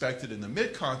is expected in the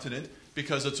mid-continent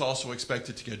because it's also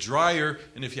expected to get drier,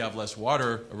 and if you have less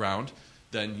water around,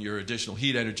 then your additional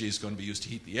heat energy is going to be used to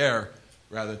heat the air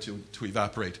rather to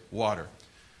evaporate water.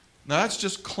 Now that's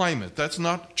just climate. That's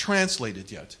not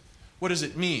translated yet. What does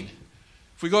it mean?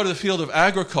 If we go to the field of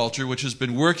agriculture, which has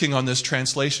been working on this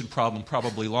translation problem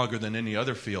probably longer than any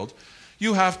other field,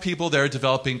 you have people there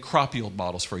developing crop yield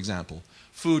models, for example,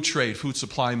 food trade, food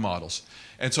supply models.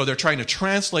 And so they're trying to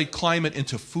translate climate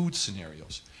into food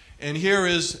scenarios. And here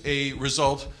is a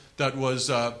result that was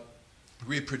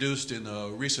reproduced in a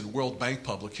recent World Bank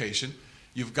publication.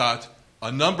 You've got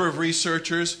a number of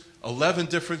researchers, 11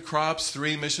 different crops,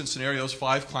 3 emission scenarios,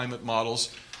 5 climate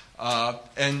models.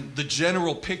 And the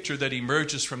general picture that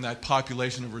emerges from that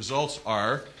population of results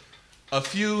are a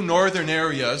few northern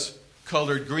areas,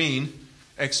 colored green,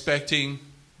 expecting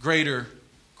greater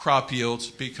crop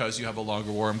yields because you have a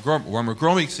longer warmer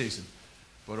growing season.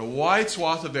 But a wide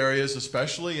swath of areas,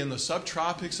 especially in the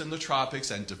subtropics and the tropics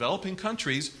and developing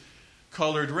countries,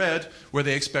 colored red, where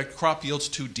they expect crop yields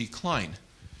to decline.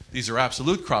 These are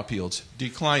absolute crop yields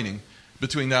declining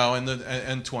between now and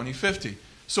 2050.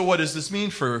 So what does this mean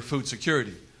for food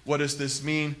security? What does this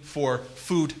mean for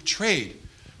food trade,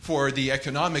 for the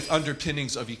economic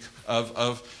underpinnings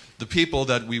of the people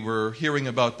that we were hearing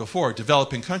about before,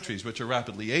 developing countries which are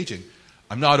rapidly aging?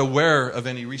 I'm not aware of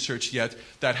any research yet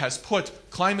that has put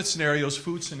climate scenarios,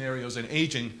 food scenarios, and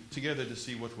aging together to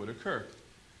see what would occur.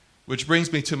 Which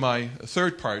brings me to my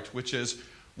third part, which is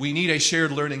we need a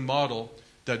shared learning model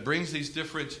that brings these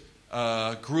different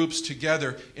groups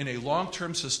together in a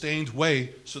long-term sustained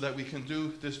way so that we can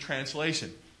do this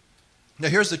translation. Now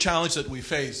here's the challenge that we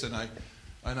face, and I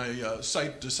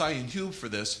cite Desai and Hube for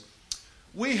this.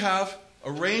 We have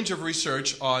a range of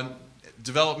research on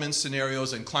development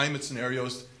scenarios and climate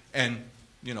scenarios and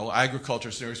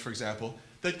agriculture scenarios, for example,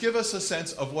 that give us a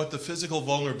sense of what the physical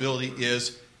vulnerability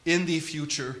is in the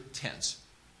future tense.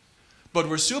 But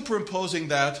we're superimposing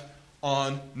that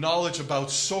on knowledge about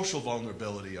social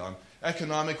vulnerability, on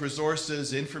economic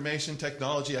resources, information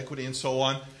technology, equity, and so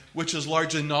on, which is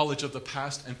largely knowledge of the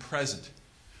past and present.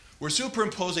 We're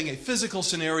superimposing a physical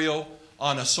scenario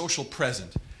on a social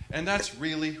present, and that's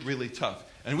really, really tough.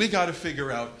 And we got to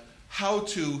figure out how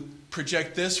to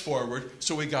project this forward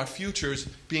so we got futures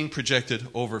being projected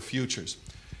over futures.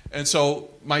 And so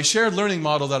my shared learning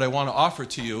model that I want to offer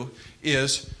to you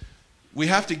is we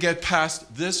have to get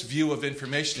past this view of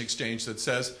information exchange that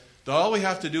says that all we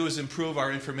have to do is improve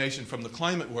our information from the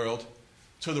climate world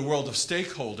to the world of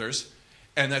stakeholders,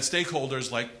 and that stakeholders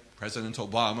like President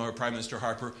Obama or Prime Minister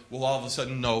Harper will all of a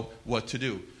sudden know what to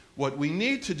do. What we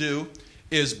need to do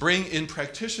is bring in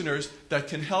practitioners that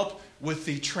can help with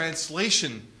the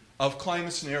translation of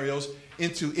climate scenarios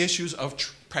into issues of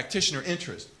practitioner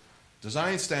interest.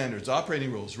 Design standards,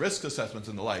 operating rules, risk assessments,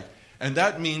 and the like. And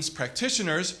that means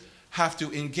practitioners have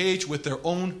to engage with their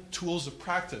own tools of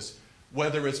practice,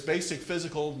 whether it's basic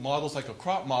physical models like a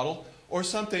crop model or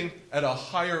something at a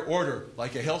higher order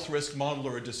like a health risk model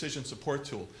or a decision support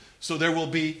tool. So there will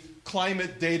be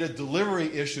climate data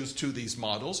delivery issues to these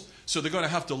models. So they're going to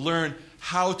have to learn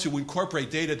how to incorporate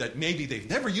data that maybe they've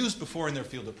never used before in their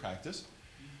field of practice.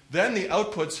 Then the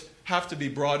outputs have to be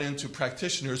brought into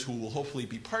practitioners who will hopefully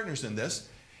be partners in this.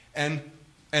 And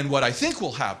what I think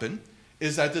will happen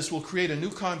is that this will create a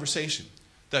new conversation,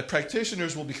 that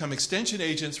practitioners will become extension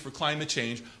agents for climate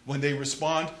change when they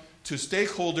respond to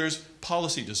stakeholders'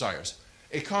 policy desires.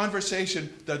 A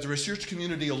conversation that the research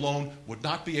community alone would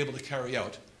not be able to carry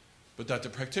out, but that the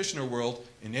practitioner world,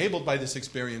 enabled by this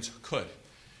experience, could.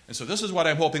 And so this is what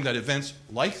I'm hoping that events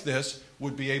like this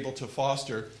would be able to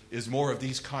foster, is more of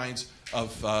these kinds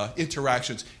of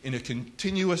interactions in a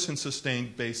continuous and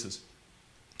sustained basis.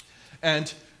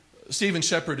 And Stephen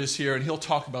Shepard is here, and he'll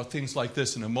talk about things like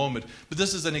this in a moment. But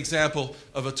this is an example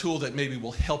of a tool that maybe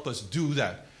will help us do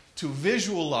that, to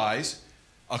visualize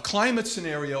a climate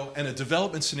scenario and a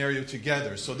development scenario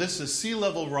together. So this is sea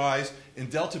level rise in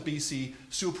Delta BC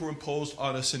superimposed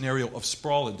on a scenario of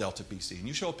sprawl in Delta BC. And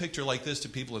you show a picture like this to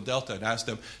people in Delta and ask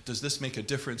them, does this make a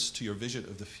difference to your vision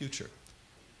of the future?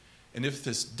 And if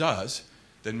this does,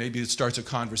 then maybe it starts a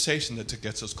conversation that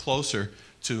gets us closer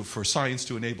to, for science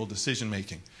to enable decision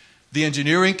making. The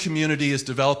engineering community is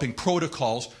developing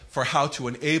protocols for how to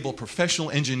enable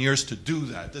professional engineers to do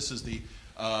that. This is the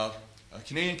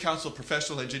Canadian Council of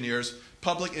Professional Engineers,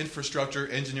 Public Infrastructure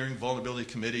Engineering Vulnerability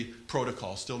Committee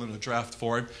protocol, still in a draft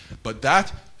form. But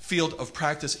that field of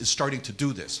practice is starting to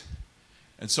do this.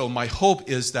 And so my hope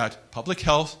is that public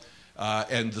health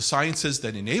and the sciences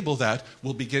that enable that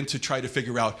will begin to try to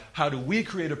figure out how do we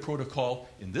create a protocol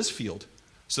in this field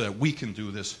so that we can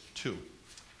do this too.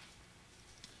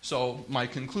 So my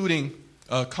concluding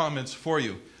comments for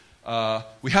you.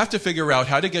 We have to figure out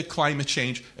how to get climate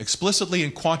change explicitly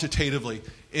and quantitatively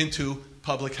into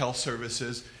public health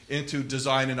services, into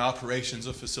design and operations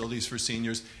of facilities for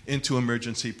seniors, into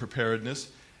emergency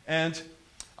preparedness. And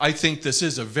I think this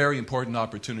is a very important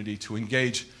opportunity to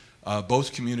engage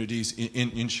both communities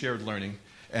in shared learning.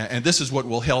 And this is what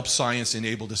will help science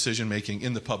enable decision making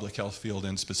in the public health field,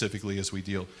 and specifically as we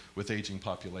deal with aging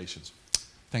populations.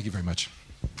 Thank you very much.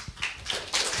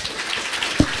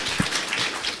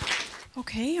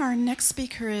 Okay, our next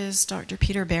speaker is Dr.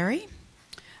 Peter Barry.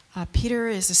 Peter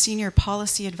is a senior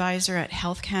policy advisor at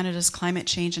Health Canada's Climate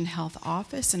Change and Health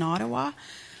Office in Ottawa,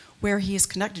 where he has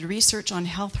conducted research on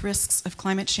health risks of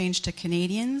climate change to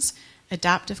Canadians,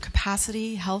 adaptive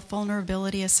capacity, health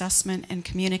vulnerability assessment, and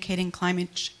communicating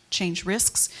climate change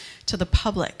risks to the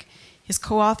public. He's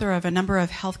co-author of a number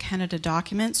of Health Canada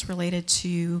documents related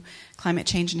to climate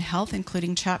change and health,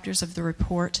 including chapters of the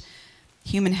report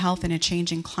Human Health in a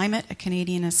Changing Climate, a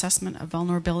Canadian Assessment of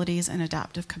Vulnerabilities and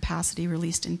Adaptive Capacity,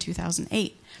 released in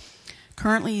 2008.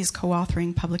 Currently, he's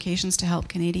co-authoring publications to help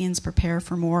Canadians prepare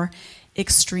for more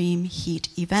extreme heat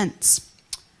events.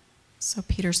 So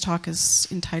Peter's talk is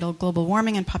entitled Global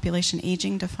Warming and Population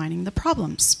Aging, Defining the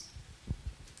Problems.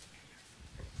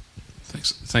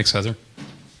 Thanks, Heather.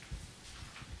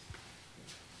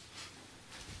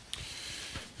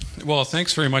 Well,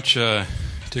 thanks very much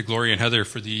to Gloria and Heather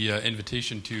for the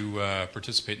invitation to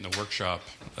participate in the workshop.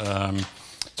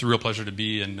 It's a real pleasure to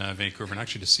be in Vancouver and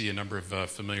actually to see a number of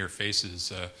familiar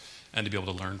faces and to be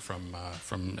able to learn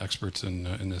from experts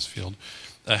in this field.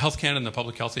 Health Canada and the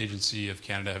Public Health Agency of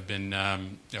Canada have been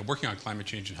working on climate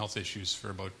change and health issues for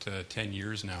about 10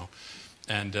 years now.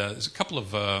 And there's a couple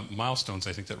of milestones,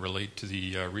 I think, that relate to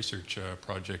the research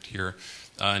project here.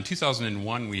 In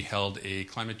 2001, we held a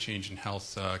climate change and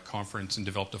health conference and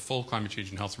developed a full climate change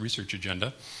and health research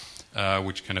agenda,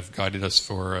 which kind of guided us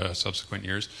for subsequent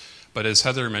years. But as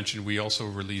Heather mentioned, we also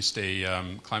released a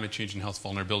climate change and health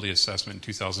vulnerability assessment in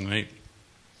 2008.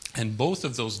 And both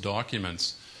of those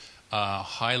documents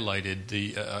highlighted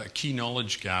the key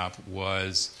knowledge gap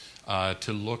was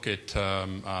to look at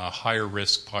higher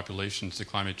risk populations to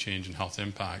climate change and health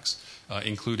impacts,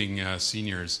 including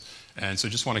seniors. And so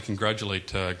just want to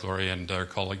congratulate Gloria and our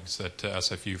colleagues at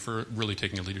SFU for really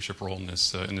taking a leadership role in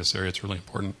this area. It's really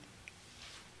important.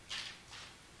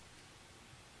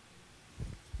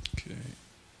 Okay.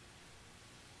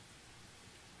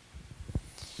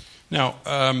 Now,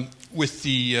 with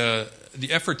the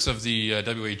efforts of the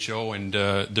WHO and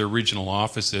their regional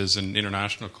offices and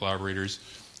international collaborators,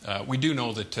 we do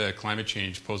know that climate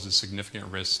change poses significant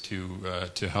risk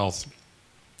to health,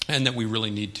 and that we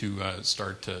really need to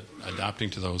start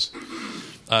adapting to those.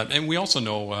 And we also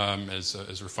know, as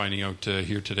we're finding out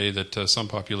here today, that some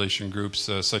population groups,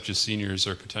 such as seniors,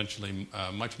 are potentially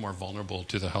much more vulnerable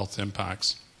to the health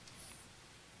impacts.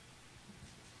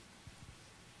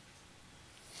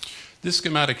 This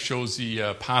schematic shows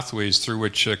the pathways through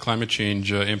which climate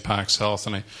change impacts health,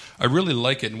 and I really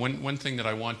like it. And one thing that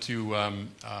I want to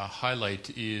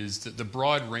highlight is the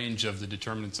broad range of the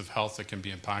determinants of health that can be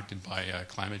impacted by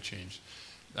climate change.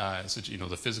 Such,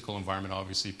 the physical environment,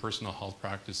 obviously, personal health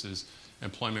practices,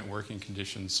 employment, working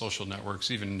conditions, social networks,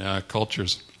 even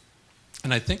cultures.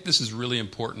 And I think this is really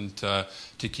important to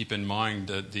keep in mind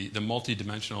the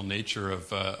multidimensional nature of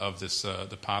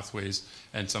the pathways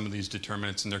and some of these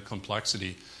determinants and their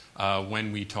complexity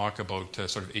when we talk about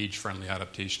sort of age-friendly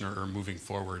adaptation or moving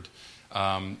forward.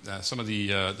 Some of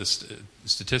the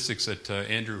statistics that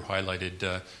Andrew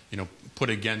highlighted,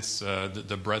 put against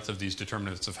the breadth of these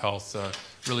determinants of health,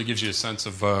 really gives you a sense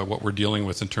of what we're dealing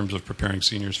with in terms of preparing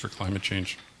seniors for climate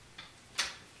change.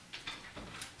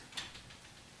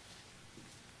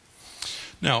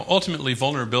 Now, ultimately,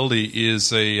 vulnerability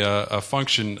is a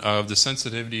function of the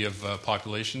sensitivity of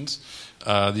populations,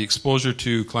 the exposure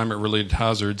to climate-related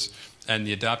hazards, and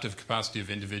the adaptive capacity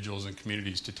of individuals and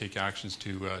communities to take actions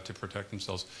to protect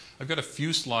themselves. I've got a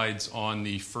few slides on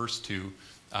the first two,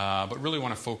 but really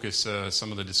want to focus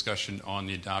some of the discussion on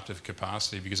the adaptive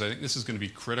capacity, because I think this is going to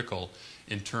be critical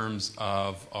in terms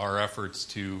of our efforts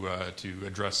to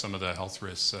address some of the health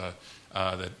risks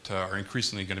that are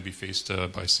increasingly going to be faced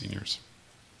by seniors.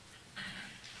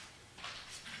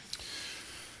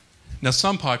 Now,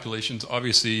 some populations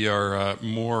obviously are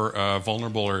more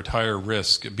vulnerable or at higher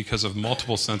risk because of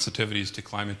multiple sensitivities to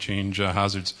climate change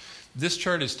hazards. This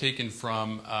chart is taken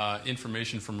from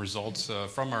information from results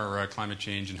from our climate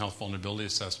change and health vulnerability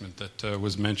assessment that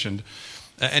was mentioned.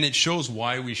 And it shows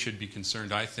why we should be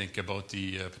concerned, I think, about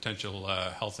the potential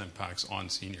health impacts on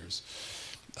seniors.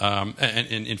 And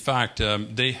in fact,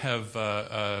 they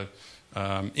have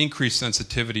increased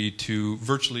sensitivity to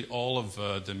virtually all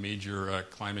of the major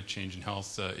climate change and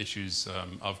health issues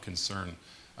of concern.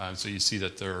 So you see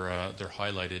that they're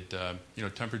highlighted,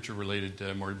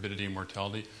 temperature-related morbidity and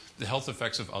mortality, the health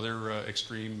effects of other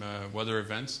extreme weather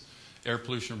events, air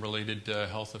pollution-related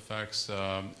health effects,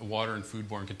 water and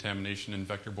foodborne contamination, and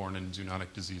vector-borne and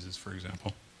zoonotic diseases, for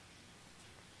example.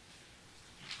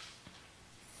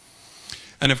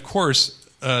 And of course,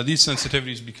 these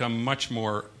sensitivities become much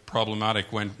more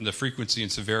problematic when the frequency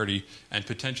and severity and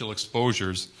potential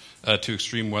exposures to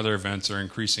extreme weather events are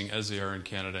increasing, as they are in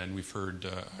Canada, and we've heard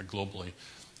globally.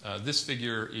 This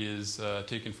figure is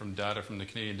taken from data from the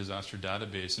Canadian Disaster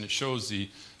Database, and it shows the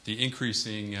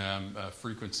increasing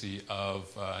frequency of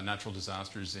natural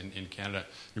disasters in Canada.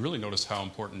 You really notice how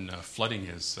important flooding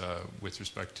is with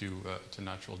respect to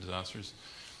natural disasters.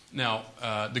 Now,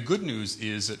 the good news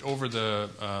is that over the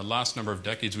last number of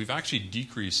decades, we've actually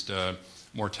decreased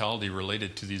mortality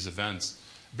related to these events,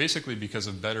 basically because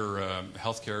of better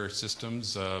healthcare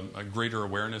systems, a greater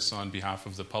awareness on behalf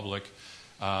of the public,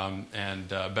 and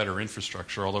better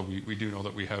infrastructure, although we do know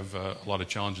that we have a lot of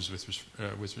challenges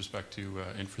with respect to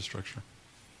infrastructure.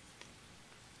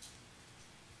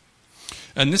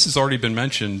 And this has already been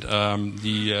mentioned,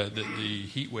 the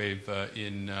heat wave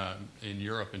in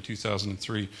Europe in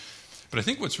 2003. But I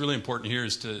think what's really important here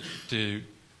is to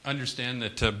understand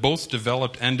that both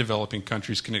developed and developing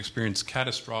countries can experience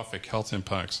catastrophic health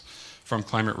impacts from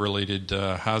climate-related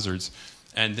hazards.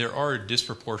 And there are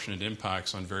disproportionate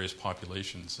impacts on various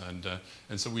populations.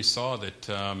 And so we saw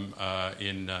that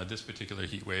in this particular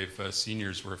heat wave,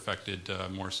 seniors were affected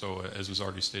more so, as was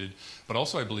already stated. But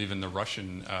also, I believe, in the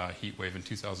Russian heat wave in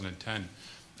 2010,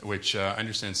 which I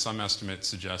understand some estimates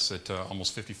suggest that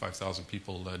almost 55,000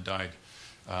 people died.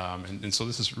 And so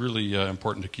this is really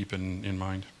important to keep in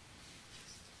mind.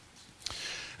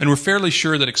 And we're fairly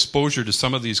sure that exposure to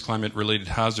some of these climate-related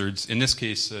hazards, in this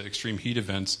case extreme heat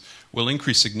events, will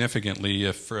increase significantly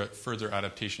if further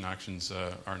adaptation actions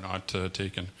are not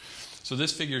taken. So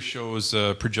this figure shows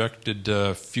projected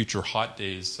future hot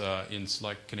days in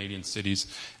select Canadian cities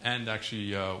and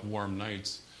actually warm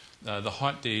nights. The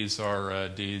hot days are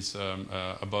days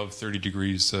above 30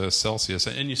 degrees Celsius.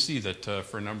 And you see that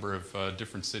for a number of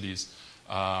different cities,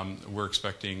 we're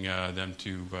expecting them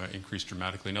to increase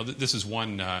dramatically. Now, this is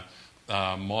one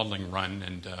modeling run,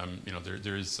 and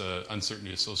there is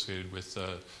uncertainty associated with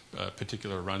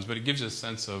particular runs, but it gives you a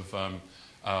sense of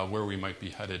where we might be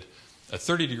headed.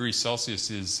 30 degrees Celsius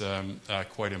is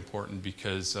quite important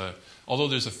because although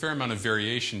there's a fair amount of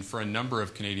variation for a number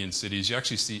of Canadian cities, you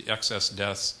actually see excess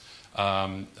deaths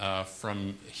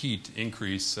from heat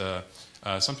increase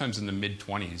sometimes in the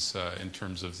mid-20s in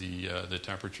terms of the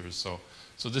temperatures.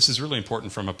 So this is really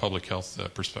important from a public health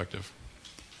perspective.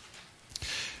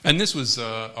 And this was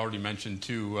already mentioned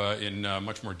too in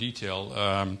much more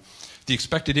detail. The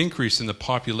expected increase in the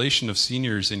population of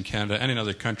seniors in Canada and in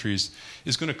other countries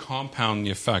is going to compound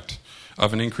the effect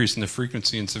of an increase in the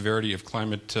frequency and severity of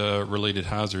climate-related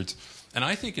hazards. And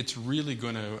I think it's really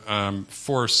going to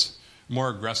force more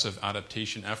aggressive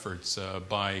adaptation efforts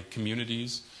by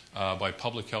communities, by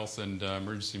public health and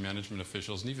emergency management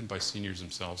officials, and even by seniors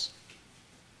themselves.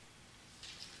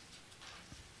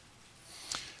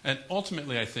 And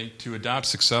ultimately, I think, to adapt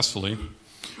successfully,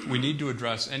 we need to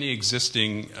address any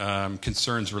existing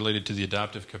concerns related to the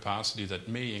adaptive capacity that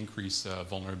may increase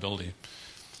vulnerability.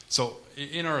 So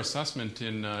in our assessment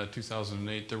in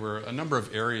 2008, there were a number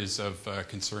of areas of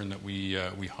concern that we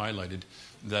highlighted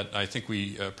that I think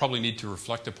we probably need to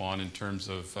reflect upon in terms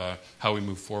of how we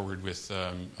move forward with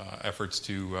efforts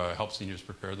to help seniors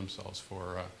prepare themselves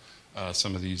for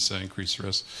some of these increased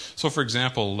risks. So for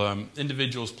example,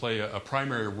 individuals play a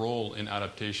primary role in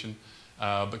adaptation,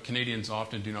 but Canadians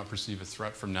often do not perceive a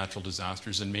threat from natural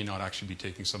disasters and may not actually be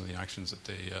taking some of the actions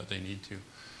that they need to.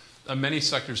 Many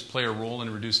sectors play a role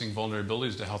in reducing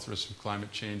vulnerabilities to health risks from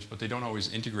climate change, but they don't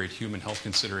always integrate human health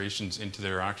considerations into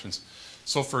their actions.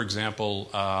 So, for example,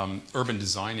 urban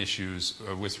design issues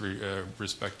with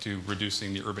respect to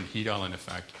reducing the urban heat island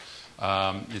effect.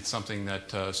 It's something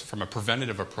that, from a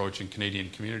preventative approach in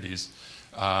Canadian communities,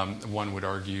 one would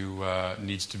argue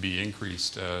needs to be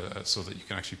increased so that you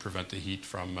can actually prevent the heat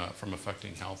from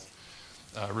affecting health.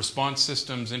 Response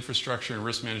systems, infrastructure, and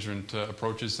risk management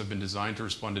approaches have been designed to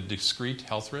respond to discrete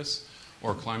health risks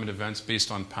or climate events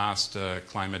based on past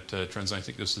climate trends. And I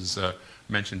think this is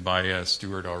mentioned by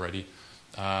Stuart already,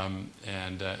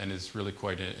 and is really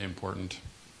quite important.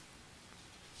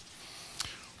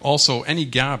 Also, any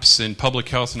gaps in public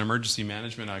health and emergency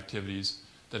management activities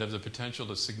that have the potential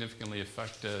to significantly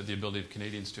affect the ability of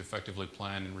Canadians to effectively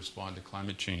plan and respond to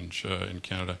climate change in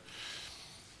Canada.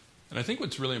 And I think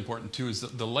what's really important too is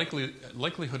that the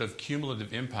likelihood of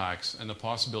cumulative impacts and the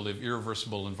possibility of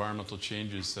irreversible environmental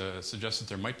changes suggests that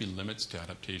there might be limits to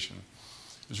adaptation.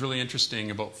 It was really interesting.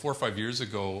 About 4 or 5 years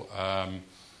ago,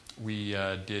 we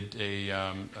did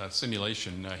a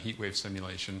simulation, a heat wave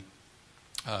simulation,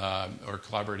 or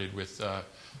collaborated with, I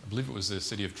believe it was the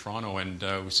City of Toronto, and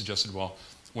we suggested, well,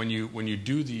 when you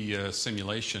do the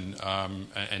simulation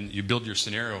and you build your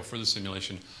scenario for the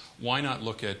simulation, why not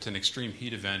look at an extreme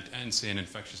heat event and say an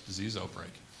infectious disease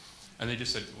outbreak? And they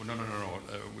just said, well, no.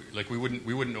 Like we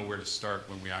wouldn't know where to start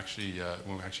when we actually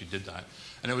did that.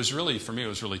 And it was really, for me, it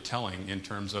was really telling in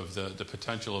terms of the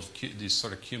potential of these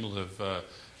sort of cumulative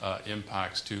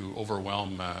impacts to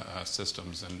overwhelm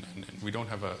systems, and we don't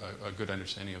have a good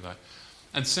understanding of that.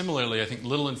 And similarly, I think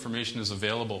little information is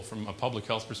available from a public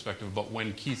health perspective about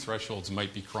when key thresholds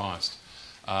might be crossed,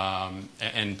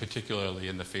 and particularly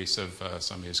in the face of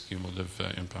some of these cumulative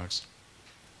impacts.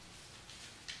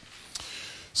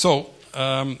 So,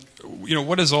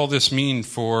 what does all this mean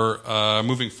for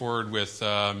moving forward with,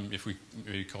 if we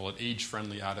maybe call it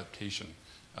age-friendly adaptation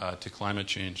to climate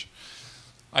change?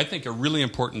 I think a really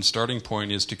important starting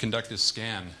point is to conduct a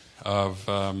scan of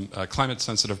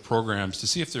climate-sensitive programs to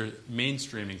see if they're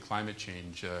mainstreaming climate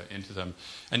change into them,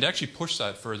 and to actually push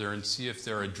that further and see if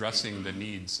they're addressing the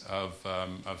needs of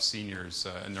seniors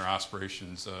and their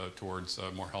aspirations towards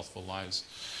more healthful lives.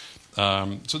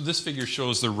 So this figure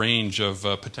shows the range of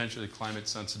potentially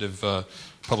climate-sensitive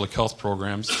public health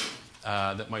programs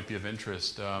that might be of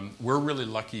interest. We're really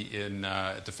lucky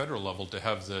at the federal level to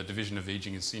have the Division of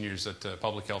Aging and Seniors at the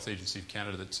Public Health Agency of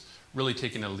Canada that's really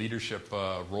taken a leadership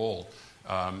role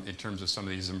in terms of some of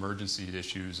these emergency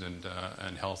issues and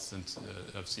health and,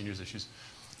 of seniors issues.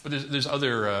 But there's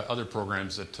other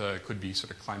programs that could be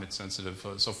sort of climate sensitive.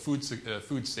 So food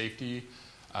safety,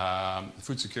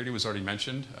 food security was already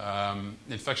mentioned.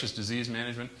 Infectious disease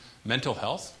management, mental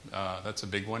health, that's a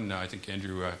big one. I think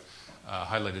Andrew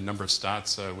highlighted a number of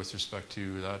stats with respect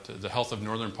to that. The health of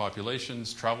northern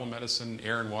populations, travel medicine,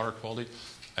 air and water quality.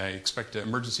 I expect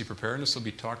emergency preparedness will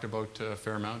be talked about a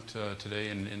fair amount today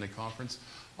in the conference.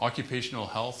 Occupational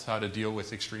health, how to deal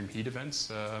with extreme heat events.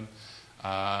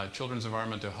 Children's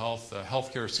environmental health,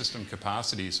 healthcare system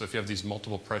capacity. So if you have these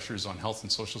multiple pressures on health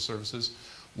and social services,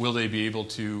 will they be able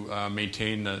to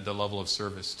maintain the level of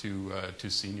service to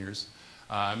seniors?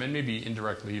 And maybe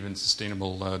indirectly even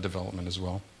sustainable development as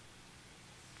well.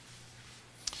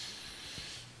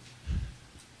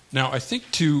 Now, I think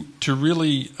to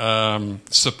really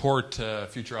support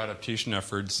future adaptation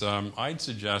efforts, I'd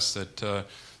suggest that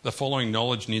the following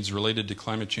knowledge needs related to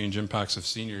climate change impacts of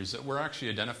seniors that were actually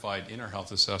identified in our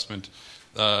health assessment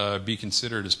be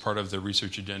considered as part of the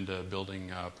research agenda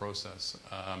building process.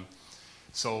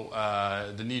 So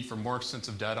the need for more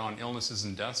extensive data on illnesses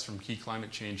and deaths from key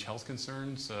climate change health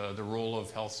concerns, the role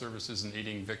of health services in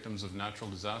aiding victims of natural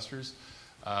disasters,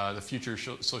 the future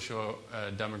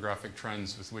socio-demographic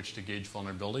trends with which to gauge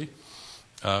vulnerability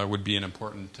would be an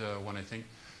important one, I think.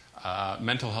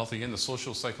 Mental health, again, the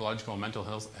social, psychological, and mental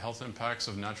health impacts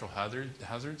of natural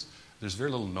hazards. There's very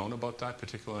little known about that,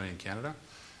 particularly in Canada.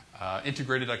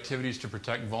 Integrated activities to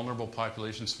protect vulnerable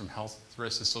populations from health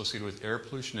risks associated with air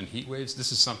pollution and heat waves.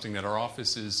 This is something that our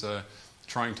office is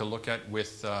trying to look at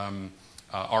with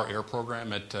our air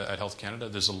program at Health Canada.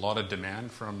 There's a lot of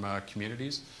demand from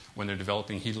communities when they're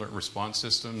developing heat alert response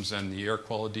systems and the air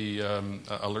quality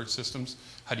alert systems.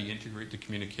 How do you integrate the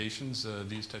communications,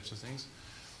 these types of things?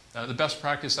 The best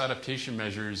practice adaptation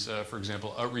measures, for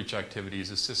example, outreach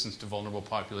activities, assistance to vulnerable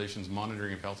populations,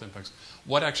 monitoring of health impacts.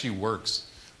 What actually works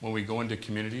when we go into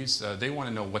communities? They want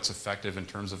to know what's effective in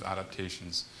terms of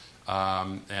adaptations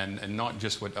and not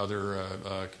just what other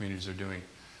communities are doing.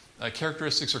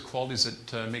 Characteristics or qualities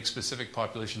that make specific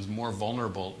populations more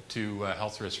vulnerable to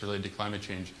health risks related to climate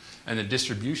change and the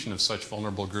distribution of such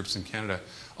vulnerable groups in Canada.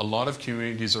 A lot of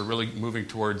communities are really moving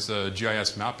towards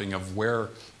GIS mapping of where,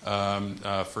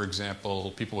 for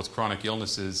example, people with chronic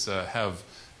illnesses have,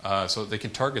 so they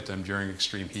can target them during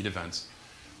extreme heat events.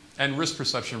 And risk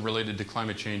perception related to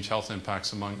climate change health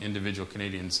impacts among individual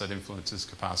Canadians that influences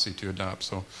capacity to adapt.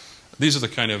 So these are the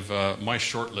kind of my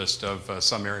short list of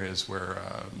some areas where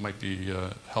it might be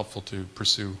helpful to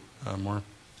pursue more.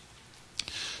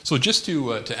 So just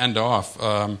to end off,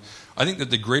 I think that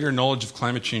the greater knowledge of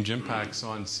climate change impacts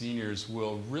on seniors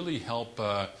will really help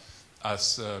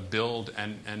us build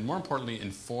and more importantly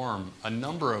inform a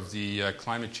number of the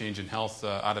climate change and health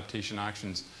adaptation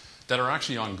actions that are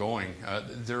actually ongoing.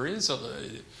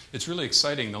 It's really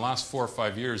exciting. The last 4 or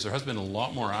 5 years, there has been a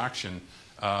lot more action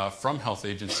from health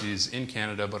agencies in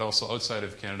Canada, but also outside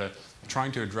of Canada,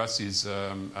 trying to address these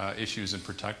issues and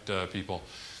protect people.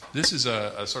 This is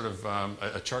a sort of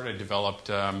a chart I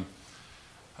developed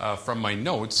from my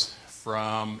notes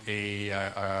from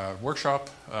a workshop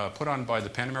put on by the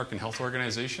Pan American Health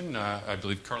Organization. I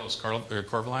believe Carlos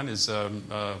Corvalan is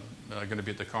going to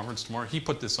be at the conference tomorrow. He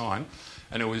put this on,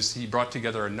 and he brought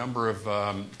together a number of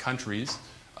countries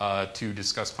to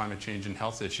discuss climate change and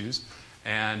health issues.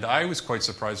 And I was quite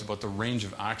surprised about the range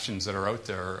of actions that are out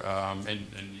there. And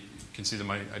you can see them.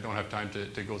 I don't have time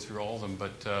to go through all of them,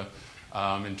 but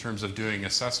in terms of doing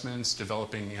assessments,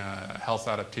 developing health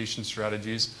adaptation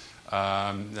strategies,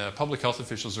 public health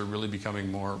officials are really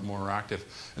becoming more active.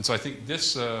 And so I think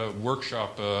this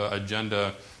workshop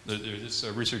agenda, this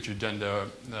research agenda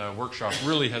workshop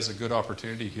really has a good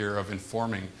opportunity here of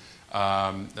informing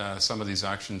some of these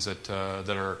actions that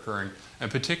are occurring, and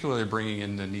particularly bringing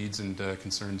in the needs and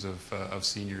concerns of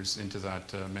seniors into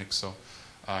that mix. So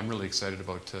I'm really excited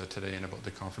about today and about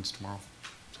the conference tomorrow.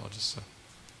 So I'll just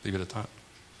leave it at that.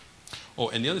 Oh,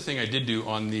 and the other thing I did do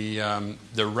on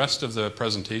the rest of the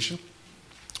presentation,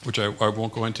 which I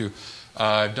won't go into,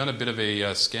 I've done a bit of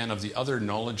a scan of the other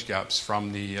knowledge gaps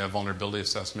from the vulnerability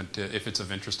assessment. If it's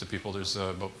of interest to people, there's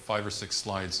about 5 or 6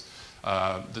 slides.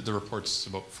 The report's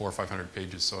about 400 or 500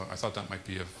 pages, so I thought that might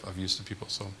be of use to people.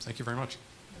 So thank you very much.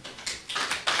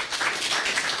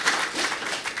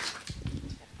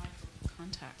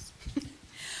 Contacts.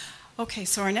 Okay,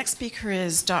 so our next speaker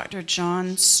is Dr.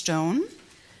 John Stone.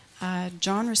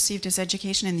 John received his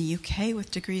education in the UK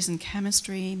with degrees in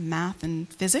chemistry, math, and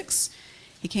physics.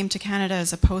 He came to Canada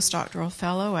as a postdoctoral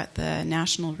fellow at the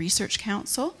National Research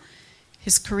Council.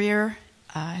 His career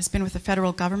has been with the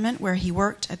federal government, where he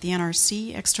worked at the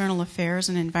NRC, External Affairs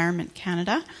and Environment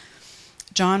Canada.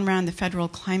 John ran the federal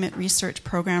climate research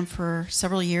program for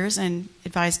several years and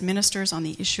advised ministers on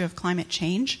the issue of climate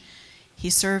change. He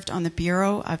served on the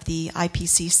Bureau of the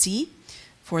IPCC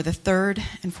for the 3rd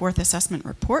and 4th assessment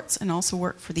reports, and also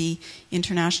worked for the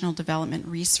International Development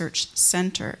Research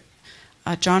Center.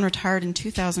 John retired in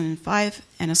 2005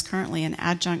 and is currently an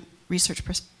adjunct research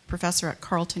professor at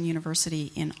Carleton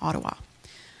University in Ottawa.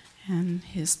 And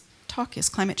his talk is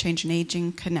Climate Change and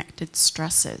Aging, Connected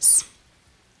Stresses.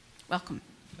 Welcome.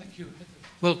 Thank you, Heather.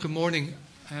 Well, good morning.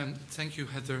 Thank you,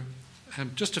 Heather.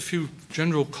 Just a few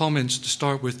general comments to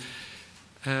start with.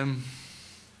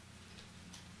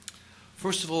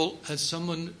 First of all, as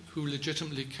someone who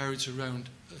legitimately carries around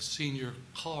a senior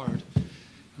card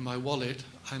in my wallet,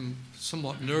 I'm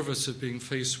somewhat nervous of being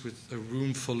faced with a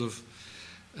room full of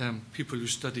people who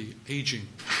study aging.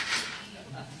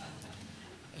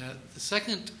 The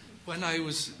second, when I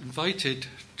was invited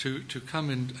to come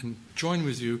and join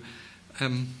with you,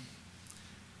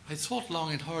 I thought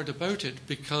long and hard about it,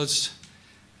 because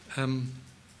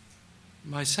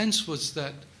my sense was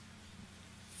that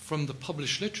from the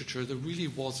published literature, there really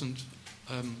wasn't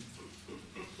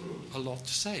a lot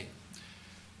to say.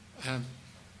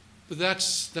 But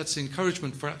that's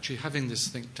encouragement for actually having this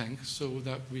think tank, so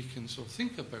that we can sort of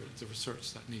think about the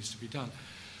research that needs to be done.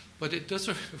 But it does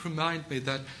remind me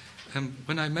that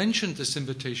when I mentioned this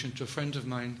invitation to a friend of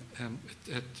mine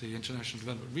at the International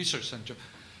Development Research Center,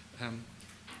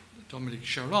 Dominique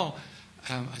Charon,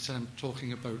 I said I'm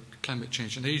talking about climate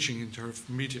change and aging, and her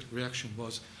immediate reaction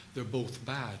was, they're both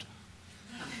bad.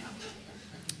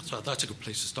 So that's a good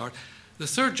place to start. The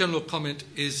third general comment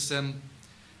is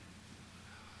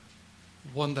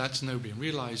one that's now being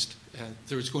realized.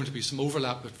 There is going to be some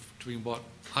overlap between what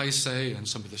I say and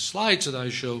some of the slides that I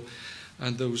show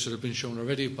and those that have been shown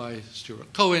already by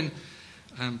Stuart Cohen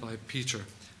and by Peter.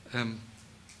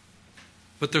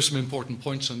 But there's some important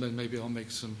points, and then maybe I'll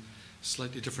make some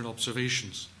slightly different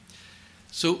observations.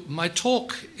 So my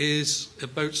talk is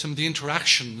about some of the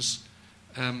interactions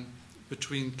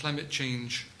between climate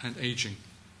change and aging.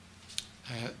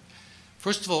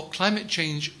 First of all, climate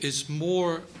change is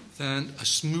more than a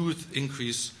smooth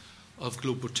increase of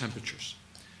global temperatures.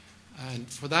 And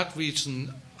for that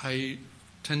reason, I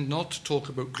tend not to talk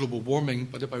about global warming,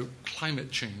 but about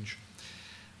climate change.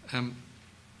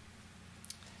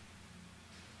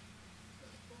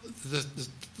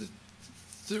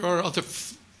 There are other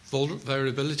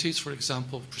variabilities, for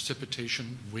example,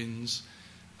 precipitation, winds,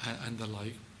 and the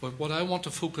like. But what I want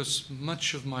to focus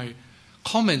much of my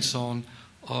comments on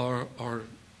are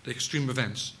the extreme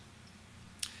events.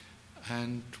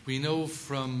 And we know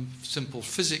from simple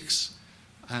physics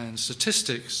and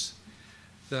statistics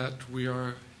that we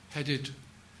are headed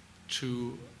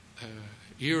to an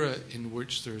era in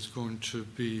which there's going to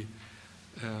be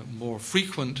more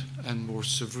frequent and more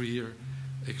severe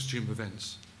extreme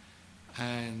events.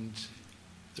 And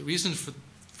the reason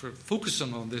for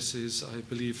focusing on this is I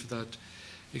believe that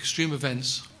extreme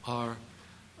events are,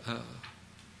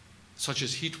 such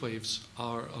as heat waves,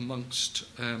 are amongst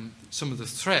some of the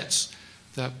threats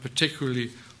that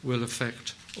particularly will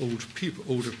affect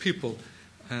older people,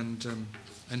 and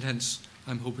hence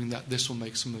I'm hoping that this will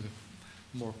make some of the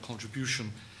more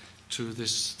contribution to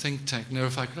this think tank. Now,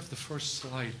 if I could have the first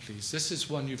slide, please. This is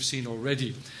one you've seen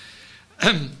already.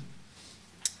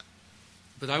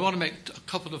 But I want to make a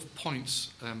couple of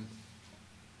points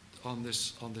on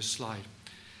this slide.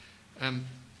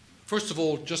 First of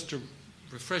all, just to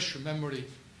refresh your memory,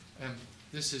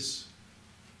 this is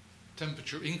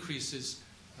temperature increases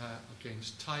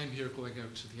against time here going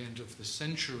out to the end of the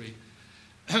century.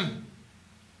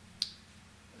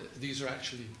 These are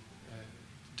actually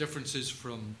differences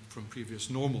from previous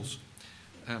normals.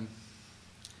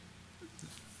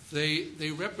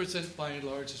 They represent, by and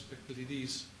large, especially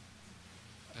these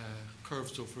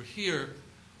curves over here,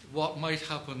 what might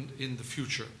happen in the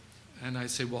future. And I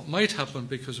say what might happen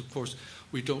because, of course,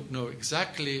 we don't know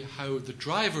exactly how the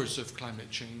drivers of climate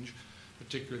change,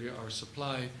 particularly our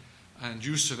supply and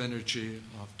use of energy,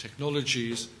 of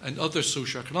technologies, and other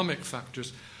socio-economic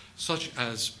factors, such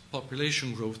as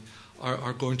population growth,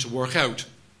 are going to work out.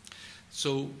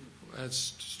 So,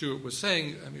 as Stuart was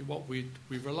saying, I mean, what we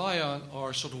rely on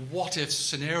are sort of what-if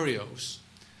scenarios.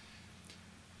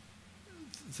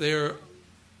 They're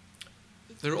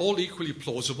all equally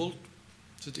plausible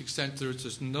to the extent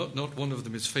that not one of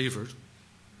them is favored.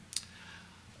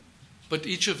 But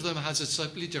each of them has a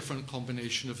slightly different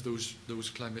combination of those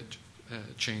climate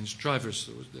change drivers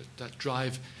that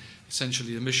drive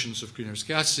essentially emissions of greenhouse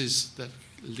gases that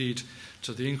lead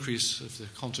to the increase of the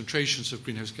concentrations of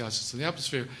greenhouse gases in the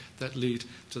atmosphere that lead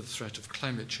to the threat of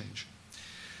climate change.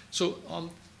 So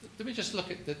let me just look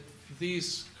at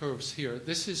these curves here.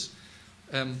 This is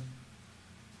the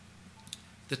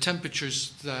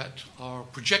temperatures that are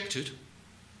projected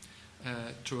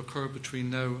to occur between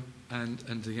now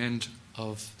and the end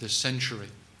of this century.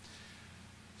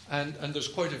 And there's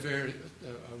quite a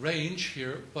range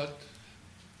here, but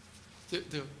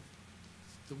the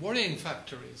worrying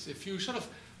factor is if you sort of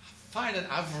find an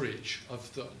average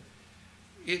of them,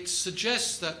 it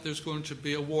suggests that there's going to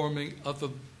be a warming of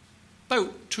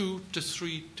about 2 to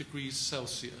 3 degrees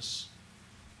Celsius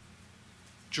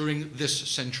during this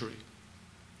century.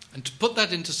 And to put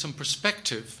that into some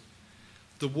perspective,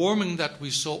 the warming that we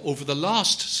saw over the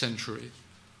last century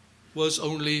was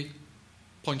only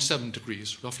 0.7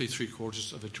 degrees, roughly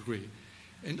 3/4 of a degree.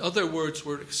 In other words,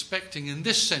 we're expecting in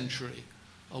this century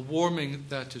a warming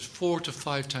that is 4 to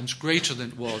 5 times greater than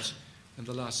it was in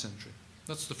the last century.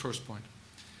 That's the first point.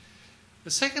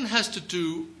 The second has to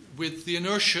do with the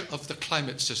inertia of the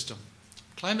climate system.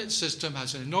 The climate system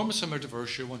has an enormous amount of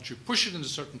inertia. Once you push it in a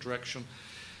certain direction,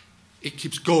 it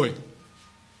keeps going.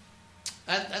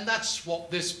 And that's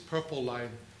what this purple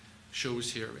line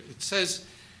shows here. It says,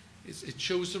 it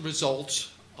shows the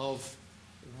results of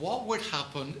what would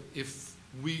happen if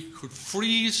we could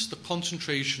freeze the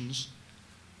concentrations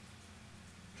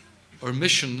or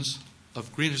emissions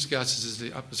of greenhouse gases in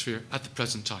the atmosphere at the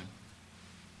present time.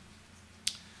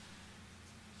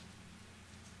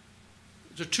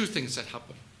 There are two things that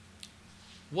happen.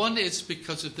 One is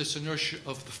because of this inertia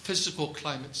of the physical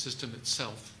climate system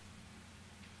itself.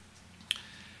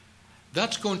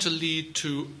 That's going to lead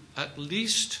to at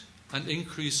least an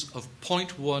increase of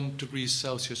 0.1 degrees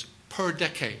Celsius per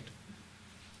decade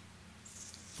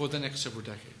for the next several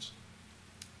decades.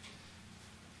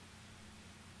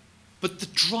 But the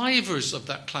drivers of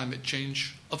that climate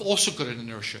change have also got an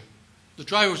inertia. The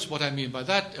drivers, what I mean by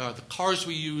that, are the cars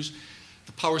we use,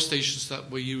 the power stations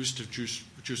that we use to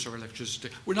produce our electricity.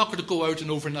 We're not going to go out and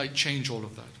overnight change all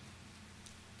of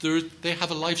that. They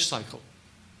have a life cycle.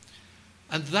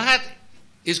 And that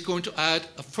is going to add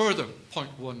a further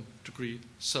 0.1 degree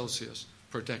Celsius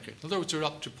per decade. In other words, they're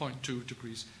up to 0.2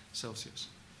 degrees Celsius.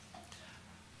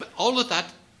 But all of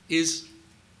that is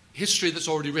history that's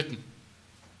already written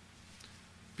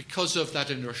because of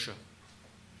that inertia.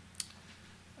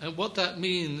 And what that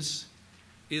means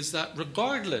is that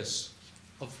regardless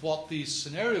of what these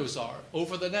scenarios are,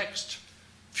 over the next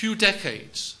few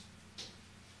decades,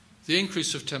 the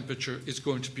increase of temperature is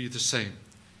going to be the same.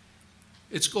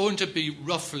 It's going to be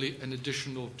roughly an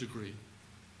additional degree.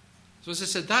 So as I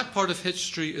said, that part of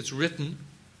history is written,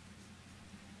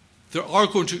 there are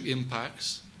going to be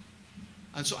impacts,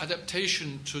 and so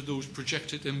adaptation to those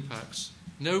projected impacts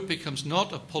now becomes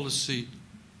not a policy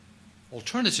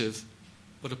alternative,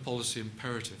 but a policy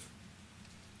imperative.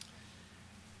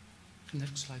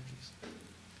 Next slide, please.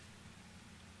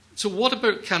 So what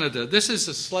about Canada? This is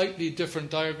a slightly different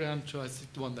diagram to, I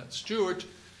think, the one that Stuart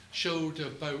showed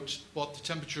about what the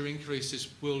temperature increases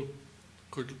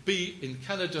could be in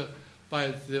Canada by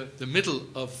the middle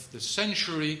of the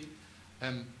century.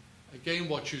 Again,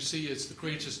 what you see is the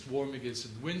greatest warming is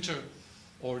in winter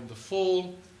or in the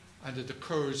fall, and it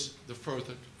occurs the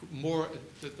further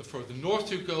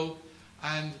north you go,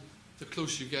 and the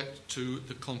closer you get to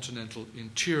the continental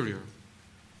interior.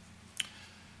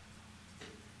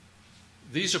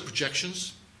 These are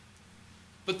projections,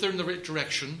 but they're in the right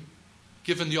direction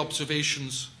given the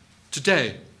observations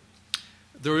today.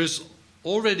 There is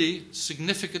already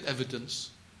significant evidence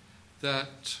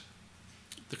that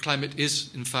the climate is,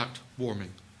 in fact,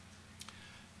 warming,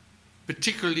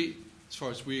 particularly, as far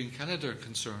as we in Canada are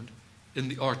concerned, in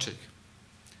the Arctic.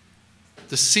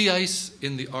 The sea ice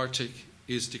in the Arctic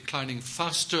is declining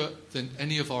faster than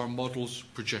any of our models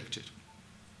projected.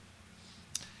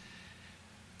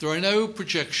 There are now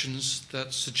projections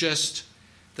that suggest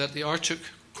that the Arctic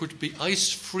could be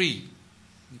ice-free,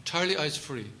 entirely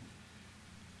ice-free,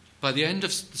 by the end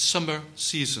of the summer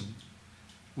season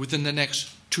within the next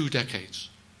 2 decades.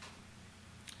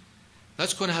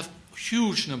 That's going to have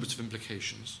huge numbers of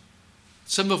implications,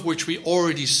 some of which we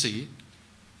already see,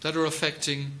 that are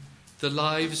affecting the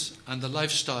lives and the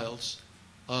lifestyles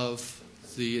of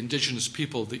the indigenous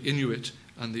people, the Inuit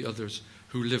and the others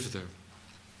who live there.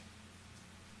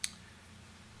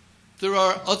 There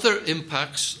are other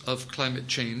impacts of climate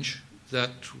change that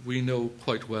we know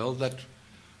quite well that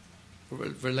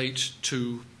relate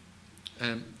to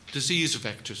disease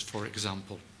vectors, for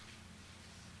example.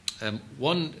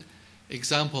 One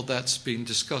example that's been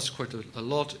discussed quite a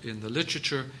lot in the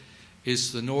literature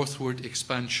is the northward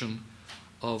expansion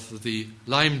of the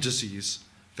Lyme disease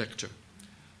vector,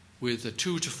 with a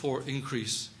 2 to 4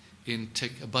 increase in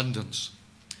tick abundance.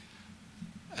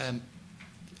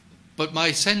 But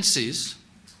my sense is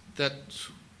that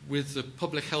with the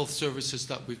public health services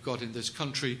that we've got in this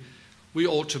country, we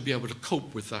ought to be able to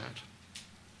cope with that.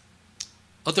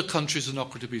 Other countries are not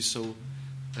going to be so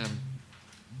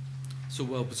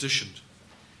well positioned.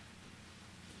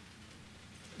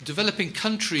 Developing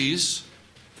countries,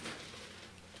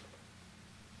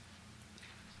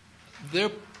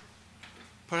 their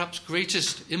perhaps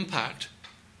greatest impact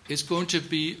is going to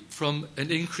be from an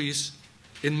increase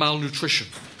in malnutrition,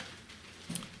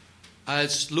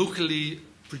 as locally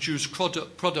produced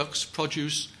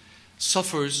produce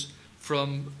suffers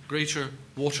from greater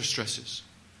water stresses.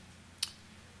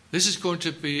 This is going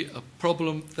to be a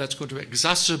problem that's going to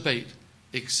exacerbate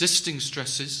existing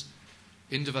stresses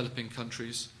in developing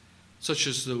countries, such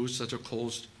as those that are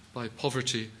caused by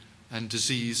poverty and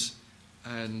disease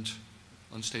and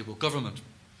unstable government.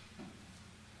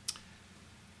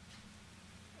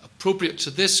 Appropriate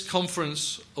to this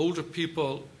conference, older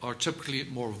people are typically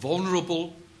more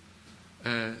vulnerable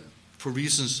for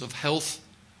reasons of health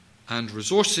and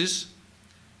resources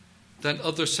than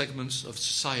other segments of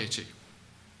society.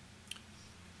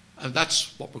 And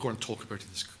that's what we're going to talk about in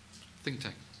this think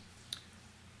tank.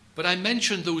 But I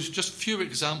mentioned those just few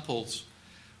examples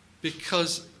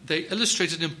because they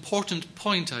illustrate an important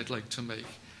point I'd like to make,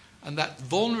 and that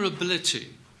vulnerability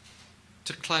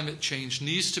to climate change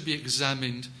needs to be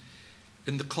examined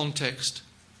in the context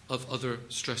of other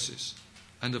stresses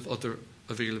and of other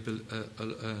available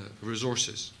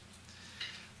resources.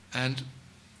 And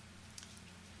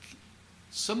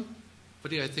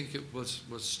somebody, I think it was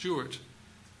Stuart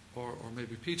or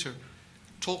maybe Peter,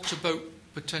 talked about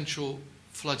potential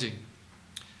flooding.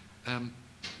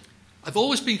 I've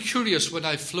always been curious when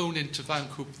I've flown into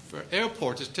Vancouver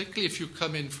Airport, particularly if you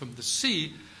come in from the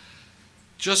sea,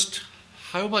 just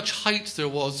how much height there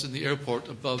was in the airport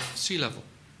above sea level.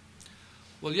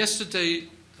 Well, yesterday,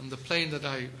 on the plane that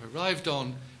I arrived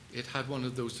on, it had one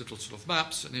of those little sort of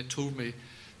maps, and it told me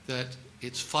that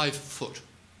it's 5 foot,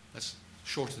 that's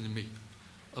shorter than me,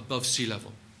 above sea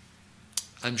level.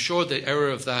 I'm sure the error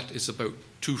of that is about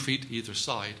 2 feet either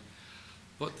side.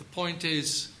 But the point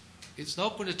is, it's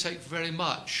not going to take very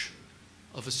much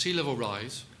of a sea level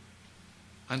rise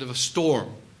and of a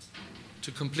storm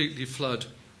to completely flood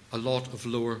a lot of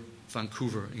lower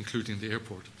Vancouver, including the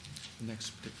airport.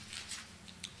 Next.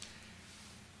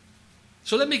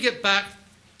 So let me get back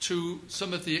to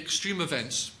some of the extreme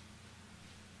events.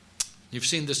 You've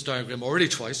seen this diagram already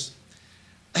twice.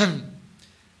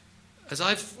 As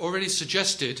I've already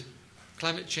suggested,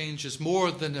 climate change is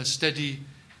more than a steady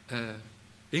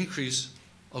increase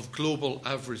of global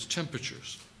average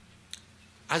temperatures.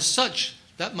 As such,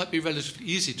 that might be relatively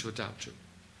easy to adapt to.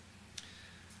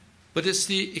 But it's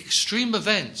the extreme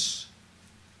events,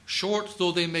 short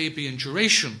though they may be in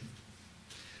duration,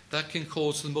 that can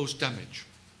cause the most damage.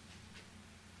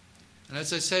 And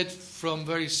as I said, from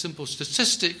very simple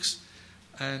statistics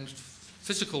and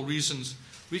physical reasons,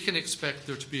 we can expect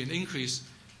there to be an increase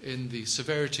in the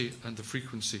severity and the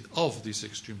frequency of these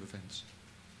extreme events.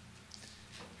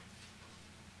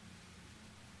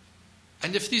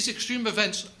 And if these extreme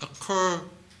events occur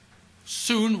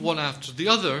soon, one after the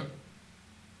other,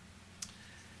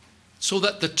 so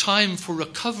that the time for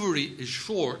recovery is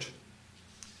short,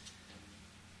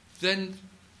 then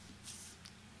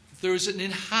there is an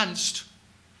enhanced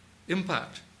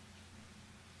impact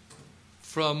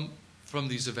from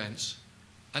these events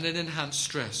and an enhanced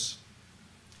stress.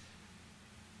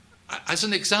 As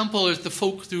an example, is the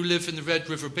folk who live in the Red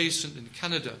River Basin in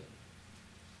Canada.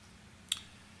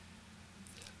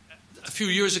 A few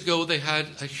years ago, they had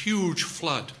a huge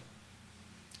flood,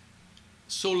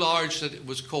 so large that it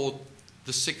was called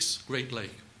the Sixth Great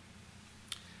Lake.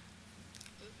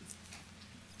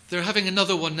 They're having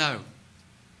another one now.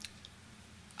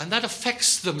 And that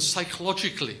affects them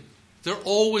psychologically. They're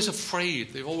always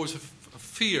afraid. They always have a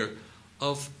fear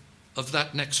of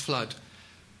that next flood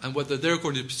and whether they're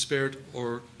going to be spared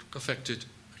or affected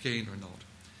again or not.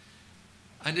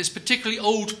 And it's particularly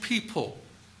old people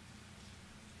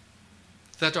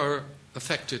that are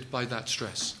affected by that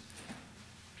stress.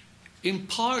 In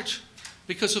part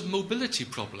because of mobility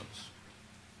problems.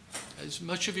 As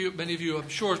many of you, I'm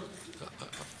sure,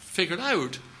 figured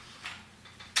out,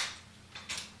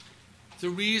 the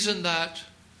reason that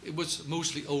it was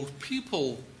mostly old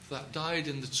people that died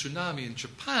in the tsunami in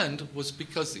Japan was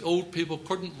because the old people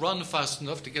couldn't run fast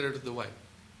enough to get out of the way.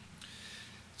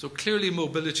 So clearly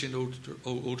mobility in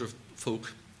older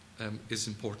folk is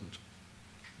important.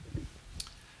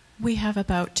 We have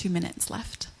about 2 minutes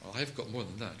left. Oh, I've got more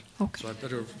than that, okay. So I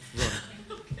better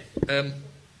run.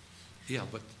 Yeah,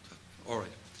 but all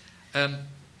right.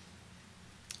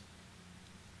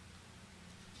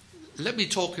 Let me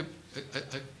talk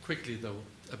quickly, though,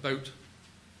 about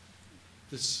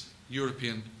this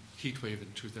European heatwave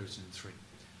in 2003.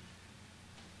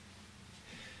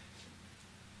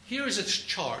 Here is a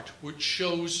chart which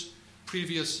shows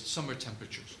previous summer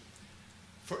temperatures.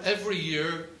 For every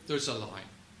year, there's a line.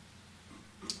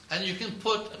 And you can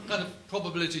put a kind of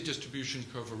probability distribution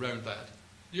curve around that,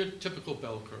 your typical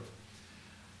bell curve.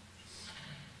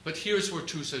 But here's where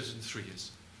 2003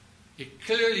 is. It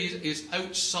clearly is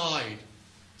outside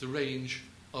the range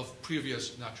of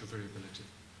previous natural variability.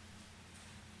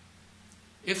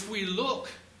 If we look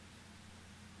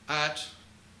at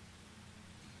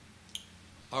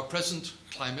our present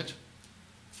climate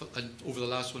over the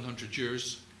last 100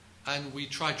 years, and we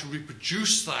try to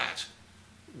reproduce that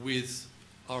with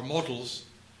our models,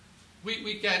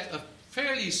 we get a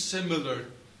fairly similar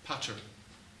pattern.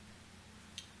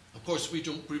 Of course, we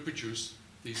don't reproduce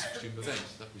these extreme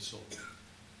events that we saw.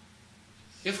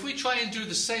 If we try and do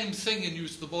the same thing and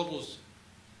use the models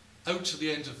out to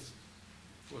the end of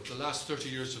the last 30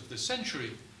 years of this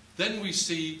century, then we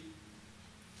see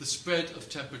the spread of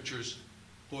temperatures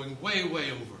going way,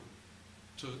 way over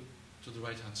to the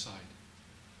right-hand side.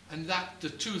 And that the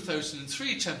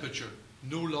 2003 temperature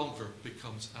no longer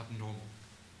becomes abnormal.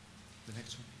 The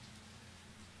next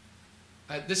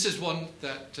one. This is one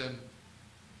that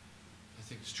I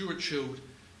think Stuart showed,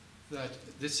 that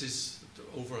this is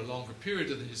over a longer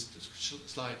period in his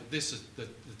slide. This is the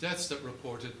deaths that were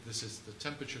reported, this is the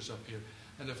temperatures up here,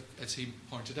 and as he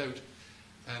pointed out,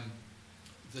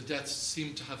 the deaths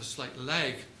seem to have a slight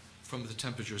lag from the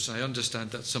temperatures. I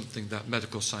understand that's something that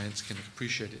medical science can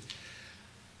appreciate it.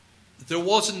 There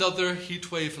was another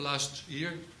heat wave last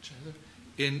year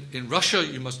in Russia,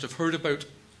 you must have heard about.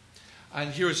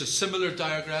 And here is a similar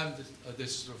diagram,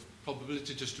 this sort of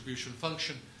probability distribution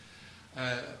function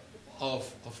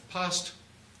of past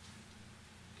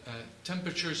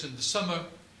temperatures in the summer.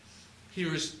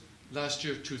 Here is last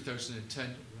year,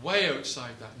 2010, way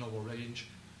outside that normal range.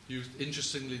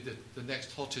 Interestingly, the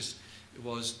next hottest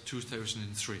was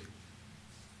 2003.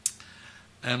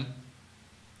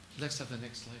 Let's have the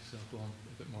next slide, so I'll go on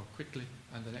a bit more quickly.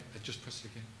 And the next, just press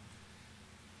it again.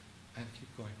 And keep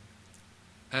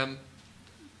going.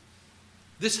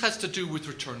 This has to do with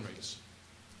return rates.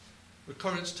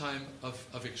 Recurrence time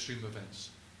of extreme events.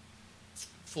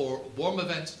 For warm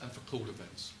events and for cold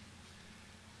events.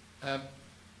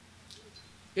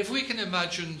 If we can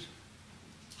imagine,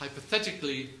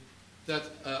 hypothetically, that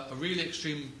a really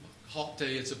extreme hot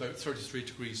day is about 33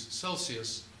 degrees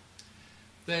Celsius,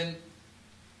 then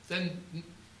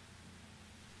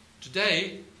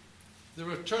today the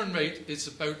return rate is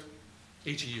about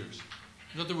 80 years.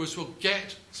 In other words, we'll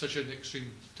get such an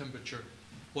extreme temperature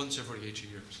once every 80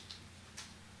 years.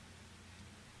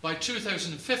 By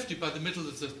 2050, by the middle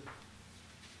of the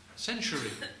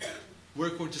century,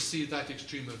 we're going to see that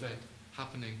extreme event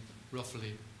happening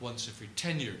roughly once every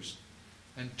 10 years.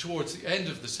 And towards the end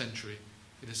of the century,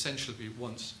 it essentially be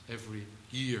once every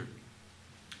year.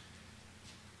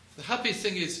 The happy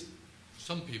thing is,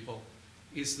 some people,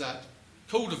 is that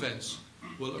cold events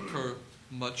will occur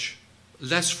much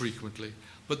less frequently.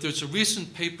 But there's a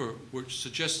recent paper which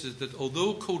suggested that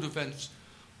although cold events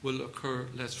will occur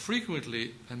less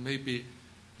frequently and maybe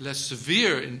less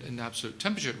severe in absolute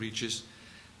temperature reaches,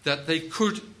 that they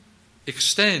could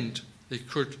extend, they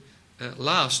could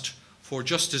last for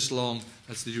just as long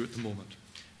as they do at the moment.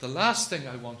 The last thing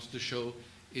I wanted to show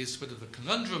is sort of the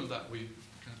conundrum that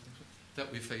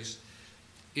we face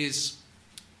is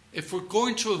if we're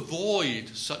going to avoid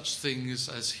such things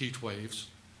as heat waves,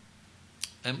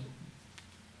 we're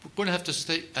going to have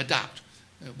to adapt.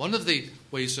 One of the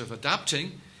ways of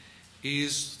adapting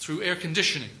is through air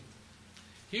conditioning.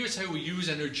 Here's how we use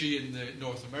energy in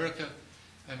North America.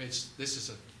 This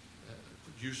is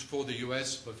used for the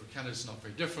US, but for Canada it's not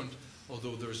very different,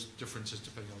 although there's differences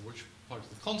depending on which part of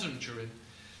the continent you're in.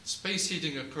 Space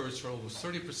heating occurs for almost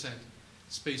 30%,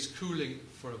 space cooling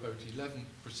for about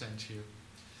 11% here.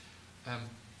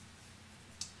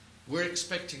 We're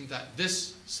expecting that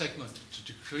this segment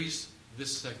to decrease,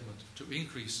 this segment to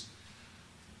increase.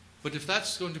 But if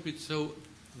that's going to be so,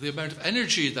 the amount of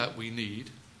energy that we need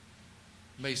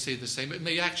may stay the same. It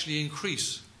may actually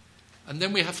increase. And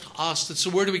then we have to ask, so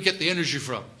where do we get the energy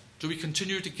from? Do we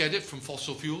continue to get it from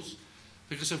fossil fuels?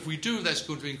 Because if we do, that's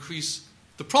going to increase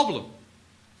the problem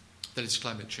that is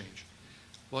climate change.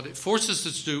 What it forces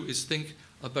us to do is think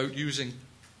about using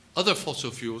other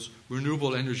fossil fuels,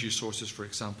 renewable energy sources, for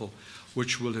example,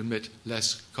 which will emit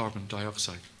less carbon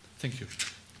dioxide. Thank you.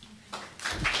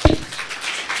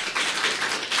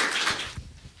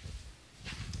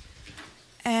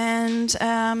 And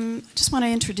I just want to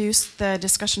introduce the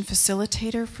discussion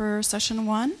facilitator for session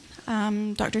one,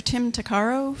 Dr. Tim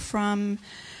Takaro from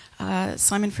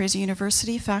Simon Fraser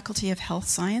University, Faculty of Health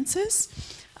Sciences.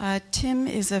 Tim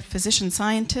is a physician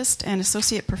scientist and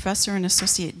associate professor and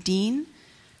associate dean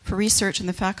for research in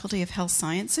the Faculty of Health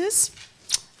Sciences.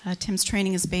 Tim's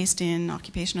training is based in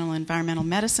occupational and environmental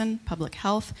medicine, public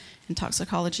health, and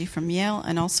toxicology from Yale,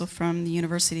 and also from the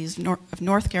Universities of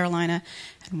North Carolina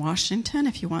and Washington.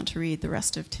 If you want to read the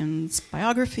rest of Tim's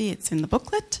biography, it's in the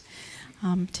booklet.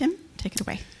 Tim, take it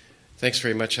away. Thanks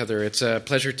very much, Heather. It's a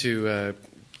pleasure to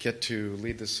get to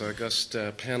lead this august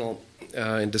panel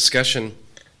in discussion.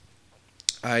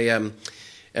 I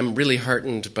am really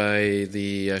heartened by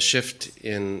the shift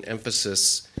in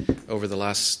emphasis over the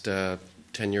last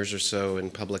 10 years or so in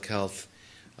public health.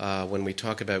 When we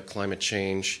talk about climate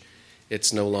change,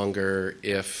 it's no longer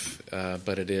if,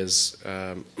 but it is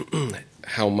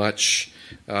how much,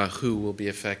 who will be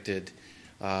affected,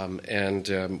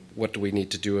 and what do we need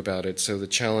to do about it. So the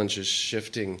challenge is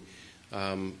shifting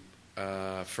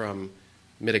from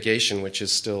mitigation, which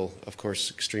is still, of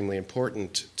course, extremely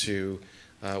important, to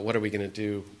what are we going to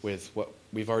do with what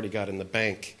we've already got in the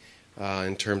bank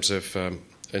in terms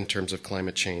of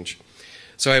climate change.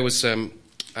 So I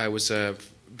was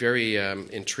very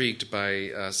intrigued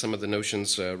by some of the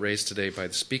notions raised today by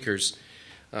the speakers.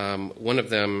 One of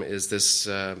them is this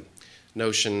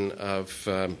notion of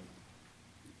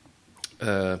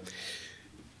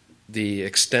the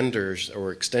extenders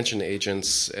or extension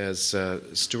agents, as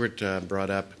Stuart brought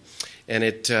up, and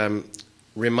it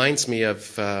reminds me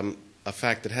of a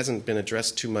fact that hasn't been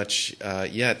addressed too much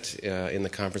yet in the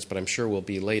conference, but I'm sure will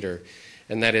be later.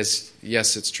 And that is,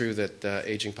 yes, it's true that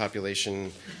aging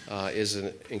population is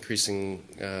an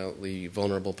increasingly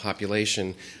vulnerable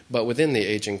population, but within the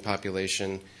aging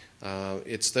population,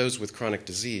 it's those with chronic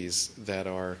disease that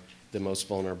are the most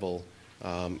vulnerable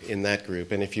in that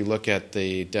group. And if you look at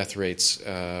the death rates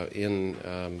in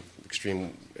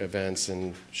extreme events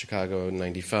in Chicago in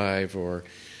 '95 or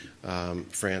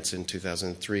France in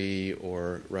 2003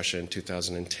 or Russia in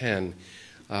 2010,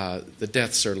 the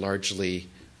deaths are largely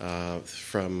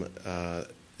from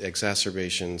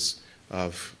exacerbations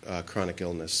of chronic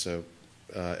illness, so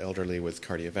elderly with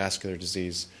cardiovascular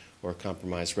disease or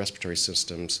compromised respiratory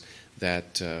systems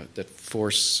that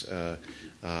force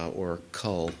or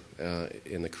cull,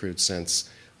 in the crude sense,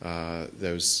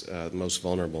 those most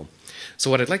vulnerable.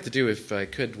 So what I'd like to do, if I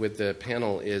could, with the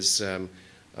panel is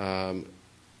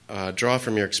draw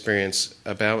from your experience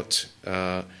about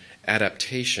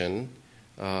adaptation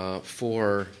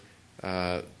for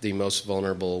the most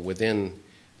vulnerable within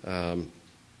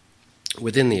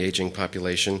the aging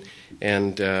population.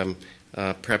 And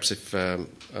perhaps if,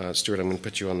 Stuart, I'm going to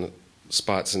put you on the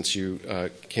spot since you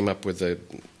came up with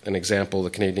an example, the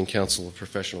Canadian Council of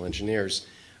Professional Engineers,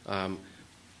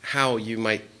 how you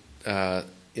might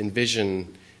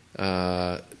envision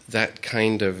that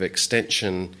kind of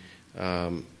extension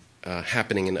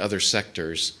happening in other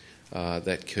sectors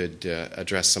that could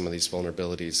address some of these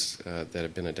vulnerabilities that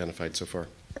have been identified so far.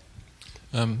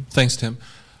 Thanks, Tim.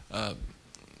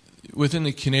 Within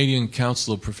the Canadian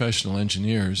Council of Professional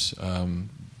Engineers,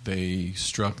 they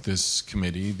struck this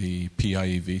committee, the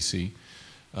PIEVC,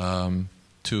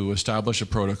 to establish a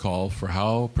protocol for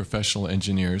how professional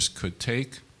engineers could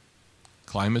take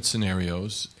climate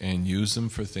scenarios and use them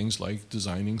for things like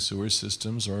designing sewer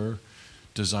systems or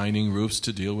designing roofs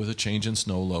to deal with a change in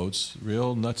snow loads,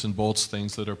 real nuts and bolts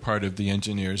things that are part of the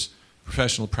engineer's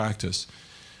professional practice.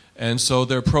 And so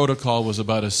their protocol was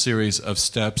about a series of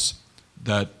steps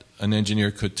that an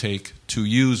engineer could take to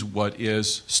use what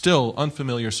is still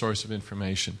unfamiliar source of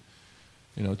information.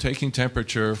 You know, taking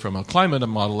temperature from a climate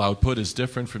model output is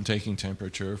different from taking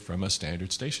temperature from a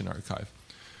standard station archive.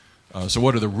 So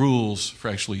what are the rules for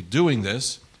actually doing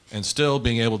this and still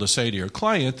being able to say to your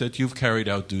client that you've carried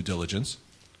out due diligence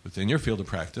within your field of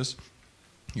practice?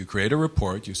 You create a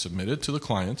report, you submit it to the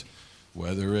client,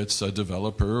 whether it's a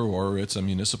developer or it's a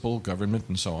municipal government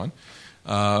and so on,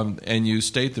 and you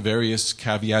state the various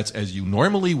caveats as you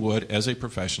normally would as a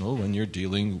professional when you're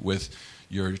dealing with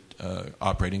your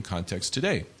operating context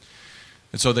today.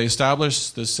 And so they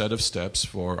established this set of steps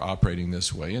for operating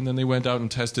this way, and then they went out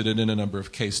and tested it in a number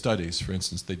of case studies. For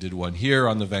instance, they did one here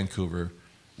on the Vancouver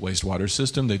wastewater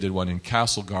system. They did one in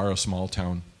Castlegar, a small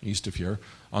town east of here,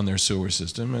 on their sewer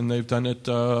system, and they've done it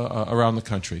around the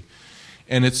country.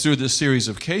 And it's through this series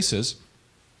of cases,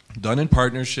 done in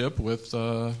partnership with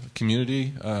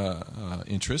community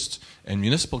interests and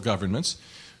municipal governments,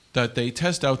 that they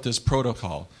test out this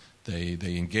protocol. They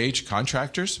engage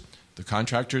contractors. The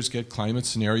contractors get climate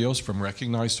scenarios from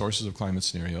recognized sources of climate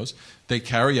scenarios. They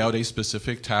carry out a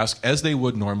specific task as they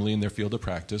would normally in their field of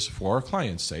practice for a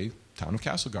client, say, town of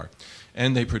Castlegar,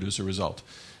 and they produce a result.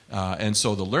 And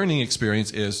so the learning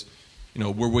experience is, you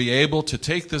know, were we able to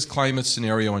take this climate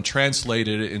scenario and translate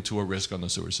it into a risk on the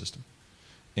sewer system?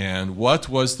 And what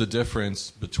was the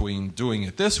difference between doing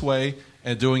it this way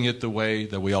and doing it the way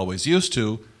that we always used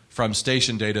to from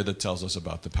station data that tells us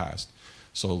about the past?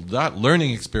 So that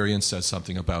learning experience says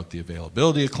something about the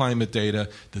availability of climate data,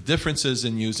 the differences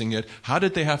in using it. How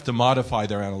did they have to modify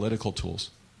their analytical tools?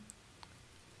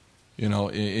 You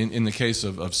know, in the case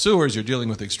of sewers, you're dealing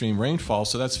with extreme rainfall,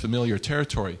 so that's familiar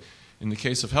territory. In the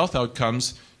case of health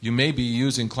outcomes, you may be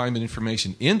using climate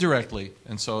information indirectly,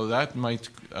 and so that might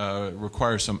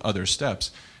require some other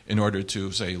steps in order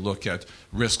to, say, look at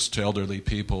risks to elderly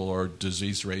people or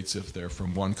disease rates if they're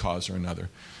from one cause or another.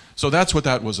 So that's what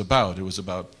that was about. It was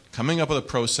about coming up with a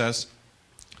process,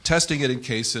 testing it in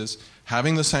cases,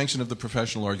 having the sanction of the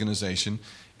professional organization,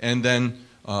 and then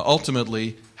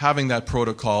ultimately having that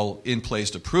protocol in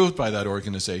place approved by that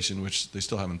organization, which they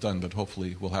still haven't done, but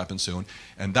hopefully will happen soon.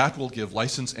 And that will give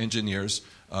licensed engineers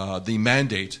the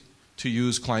mandate to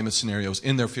use climate scenarios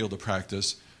in their field of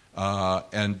practice.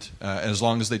 And as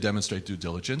long as they demonstrate due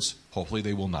diligence, hopefully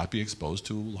they will not be exposed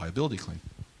to liability claim.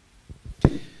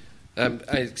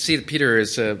 I see that Peter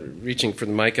is reaching for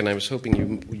the mic, and I was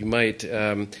hoping you might.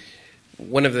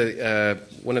 One of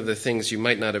the things you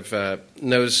might not have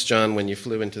noticed, John, when you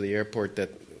flew into the airport, that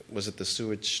was at the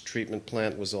sewage treatment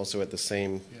plant was also at the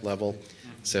same level.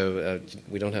 So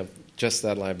we don't have just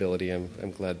that liability.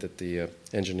 I'm glad that the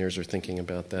engineers are thinking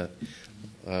about that.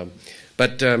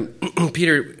 But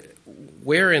Peter,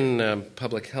 where in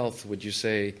public health would you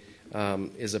say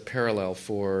is a parallel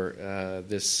for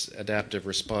this adaptive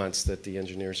response that the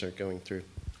engineers are going through?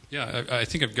 Yeah, I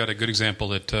think I've got a good example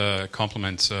that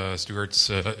complements Stuart's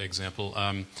example.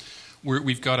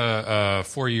 We've got a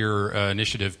 4-year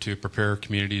initiative to prepare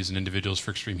communities and individuals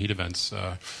for extreme heat events.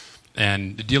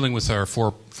 And dealing with our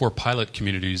four pilot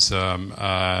communities,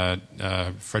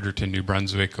 Fredericton, New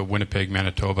Brunswick, Winnipeg,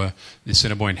 Manitoba, the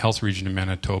Assiniboine Health Region in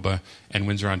Manitoba, and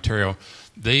Windsor, Ontario,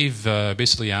 they've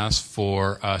basically asked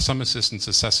for some assistance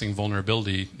assessing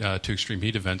vulnerability to extreme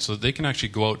heat events so that they can actually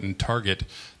go out and target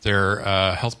their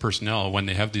health personnel when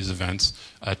they have these events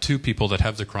to people that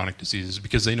have the chronic diseases,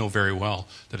 because they know very well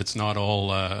that it's not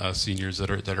all seniors that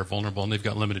are vulnerable and they've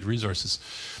got limited resources.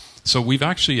 So we've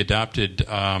actually adapted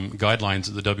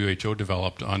guidelines that the WHO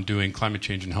developed on doing climate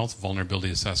change and health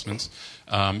vulnerability assessments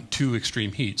to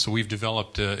extreme heat. So we've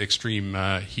developed extreme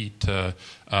heat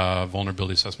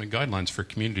vulnerability assessment guidelines for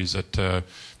communities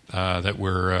that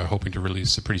we're hoping to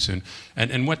release pretty soon.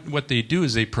 And what they do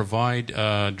is they provide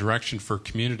direction for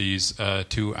communities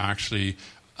to actually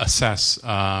assess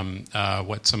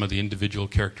what some of the individual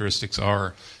characteristics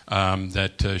are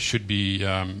that should be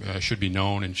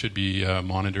known and should be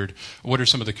monitored. What are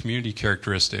some of the community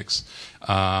characteristics?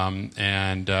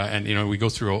 And we go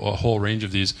through a whole range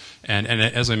of these. And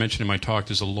as I mentioned in my talk,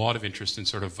 there's a lot of interest in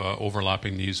sort of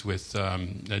overlapping these with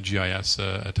GIS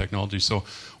technology. So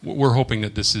we're hoping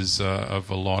that this is of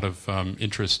a lot of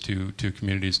interest to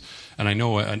communities. And I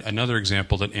know another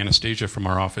example that Anastasia from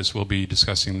our office will be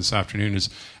discussing this afternoon is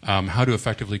how to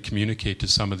effectively communicate to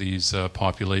some of these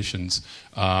populations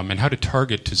and how to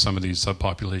target to some of these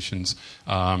subpopulations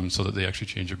so that they actually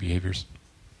change their behaviors.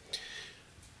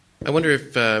 I wonder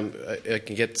if I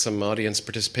can get some audience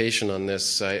participation on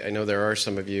this. I know there are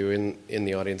some of you in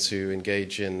the audience who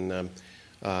engage in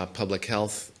public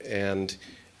health. And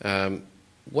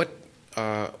what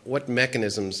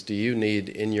mechanisms do you need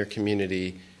in your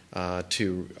community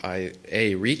to,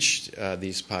 A, reach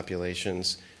these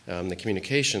populations, the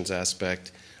communications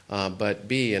aspect, but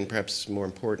B, and perhaps more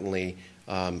importantly,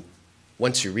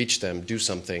 once you reach them, do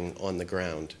something on the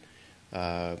ground?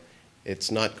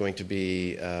 It's not going to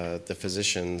be the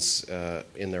physicians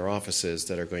in their offices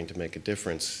that are going to make a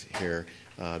difference here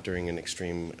during an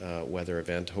extreme weather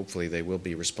event. Hopefully they will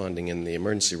be responding in the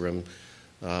emergency room,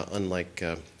 unlike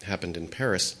happened in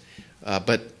Paris.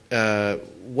 But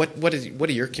what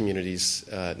do your communities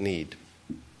need?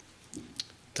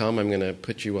 Tom, I'm going to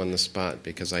put you on the spot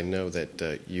because I know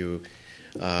that you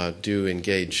do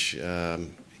engage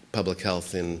public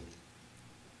health in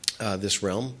this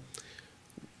realm.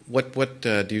 What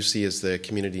do you see as the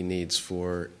community needs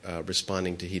for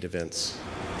responding to heat events?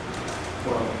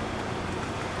 Well,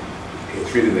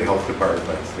 it's really the health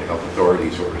departments, the health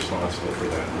authorities who are responsible for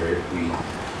that. Where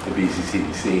the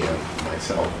BCCDC and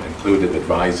myself included,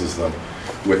 advises them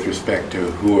with respect to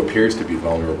who appears to be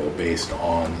vulnerable based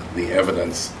on the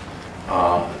evidence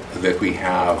that we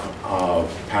have of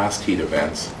past heat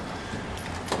events.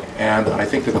 And I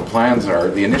think that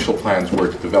the initial plans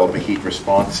were to develop a heat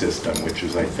response system, which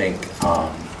is, I think,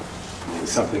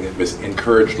 something that was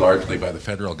encouraged largely by the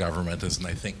federal government, and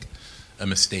I think a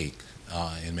mistake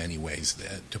in many ways,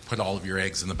 to put all of your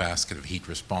eggs in the basket of heat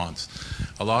response.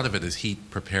 A lot of it is heat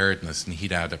preparedness and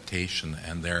heat adaptation,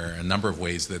 and there are a number of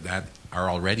ways that are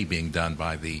already being done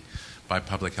by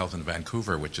public health in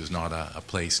Vancouver, which is not a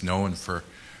place known for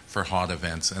hot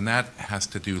events, and that has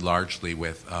to do largely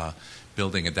with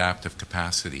building adaptive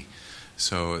capacity.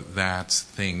 So that's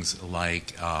things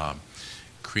like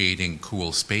creating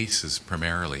cool spaces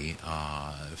primarily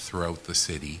throughout the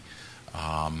city,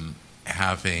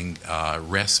 having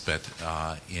respite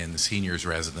in seniors'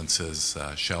 residences,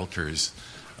 shelters,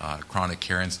 chronic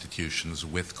care institutions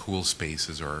with cool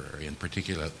spaces, or in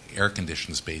particular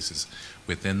air-conditioned spaces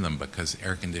within them, because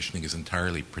air conditioning is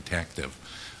entirely protective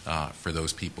for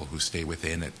those people who stay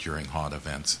within it during hot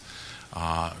events.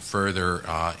 Further,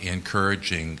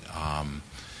 encouraging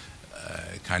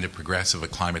kind of progressive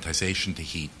acclimatization to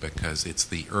heat, because it's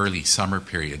the early summer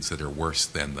periods that are worse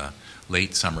than the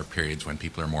late summer periods when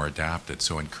people are more adapted.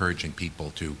 So encouraging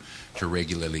people to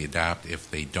regularly adapt if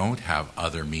they don't have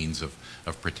other means of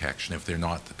protection, if they're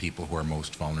not the people who are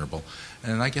most vulnerable.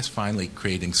 And I guess finally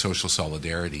creating social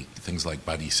solidarity, things like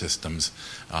buddy systems,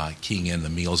 keying in the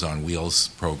Meals on Wheels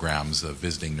programs, the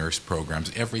visiting nurse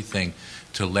programs, everything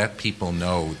to let people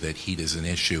know that heat is an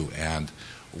issue and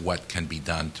what can be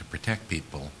done to protect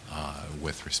people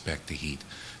with respect to heat.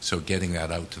 So getting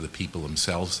that out to the people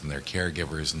themselves and their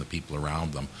caregivers and the people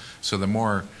around them. So the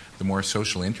more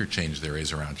social interchange there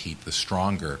is around heat, the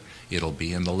stronger it'll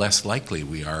be, and the less likely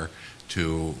we are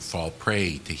to fall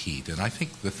prey to heat. And I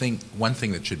think one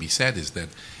thing that should be said is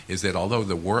that although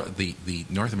the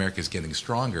North America is getting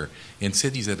stronger, in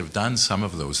cities that have done some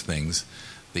of those things,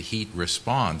 the heat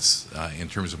response in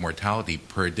terms of mortality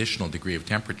per additional degree of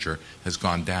temperature has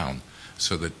gone down,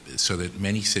 so that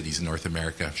many cities in North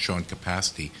America have shown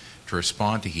capacity to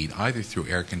respond to heat either through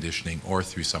air conditioning or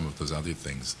through some of those other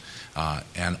things.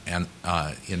 And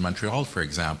in Montreal, for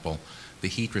example, the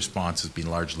heat response has been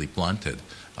largely blunted,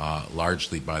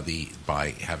 largely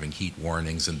by having heat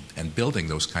warnings and building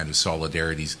those kind of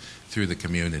solidarities through the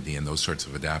community and those sorts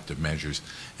of adaptive measures.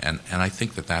 And I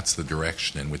think that that's the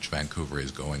direction in which Vancouver is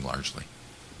going largely.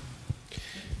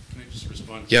 Can I just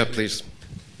respond? Yeah, please.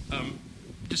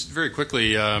 Just very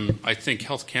quickly, I think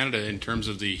Health Canada, in terms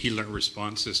of the heat alert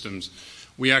response systems,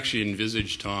 we actually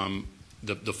envisaged, Tom,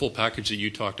 the full package that you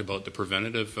talked about, the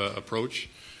preventative approach,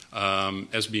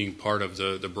 as being part of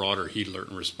the broader heat alert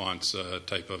and response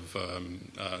type of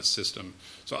system.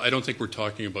 So I don't think we're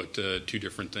talking about two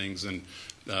different things. And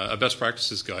a best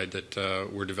practices guide that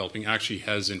we're developing actually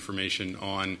has information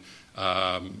on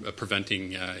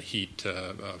preventing heat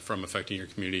from affecting your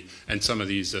community and some of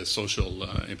these social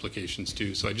implications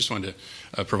too. So I just wanted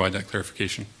to provide that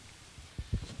clarification.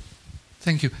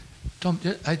 Thank you. Tom,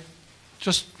 I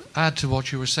just add to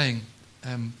what you were saying.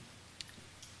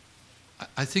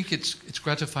 I think it's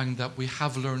gratifying that we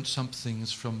have learned some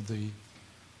things from the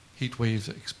heat wave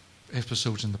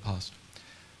episodes in the past.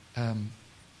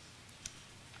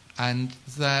 And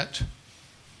that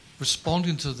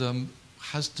responding to them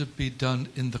has to be done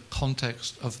in the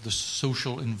context of the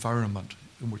social environment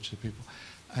in which the people...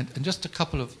 And just a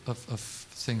couple of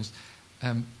things.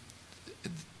 And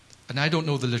I don't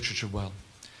know the literature well,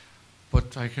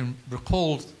 but I can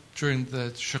recall during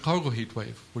the Chicago heat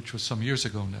wave, which was some years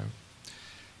ago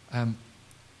now,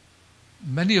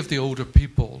 many of the older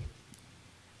people,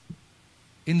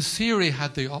 in theory,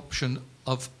 had the option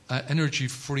of an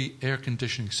energy-free air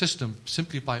conditioning system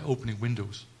simply by opening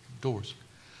windows, doors.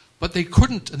 But they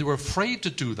couldn't, and they were afraid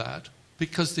to do that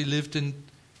because they lived in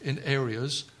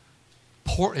areas,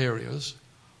 poor areas,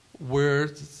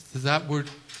 where that would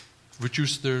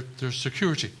reduce their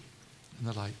security and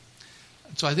the like.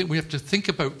 So I think we have to think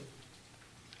about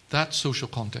that social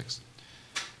context.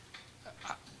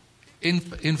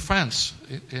 In France,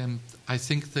 I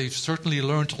think they've certainly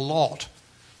learned a lot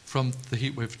from the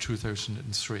heatwave of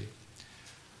 2003.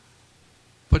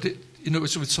 But it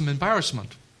was with some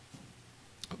embarrassment,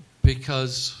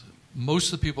 because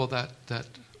most of the people that the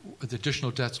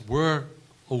additional deaths were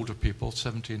older people,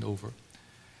 70 and over,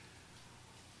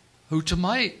 who, to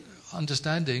my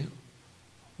understanding,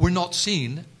 were not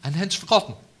seen and hence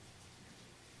forgotten.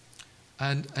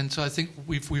 And so I think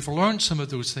we've learned some of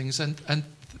those things, and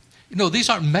these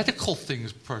aren't medical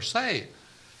things per se.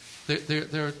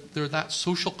 They're that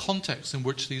social context in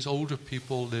which these older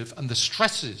people live and the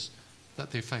stresses that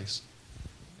they face.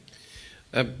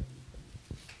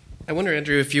 I wonder,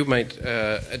 Andrew, if you might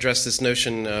address this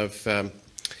notion of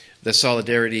the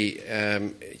solidarity.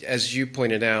 As you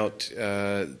pointed out,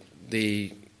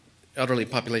 the elderly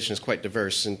population is quite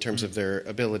diverse in terms of their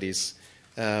abilities,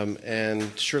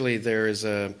 and surely there is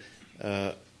a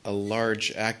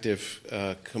large active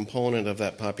component of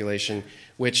that population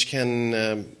which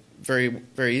can very,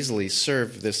 very easily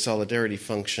serve this solidarity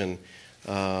function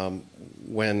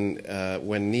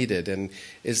when needed. And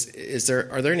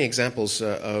are there any examples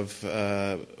of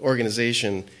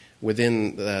organization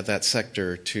within that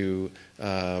sector to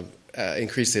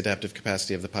increase the adaptive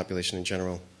capacity of the population in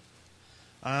general?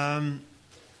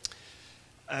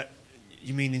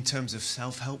 You mean in terms of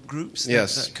self-help groups?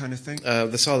 Yes. That kind of thing?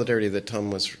 The solidarity that Tom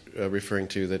was referring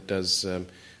to that does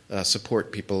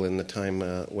support people in the time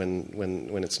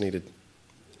when it's needed.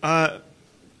 I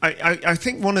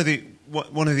think one of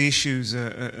the issues,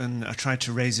 and I tried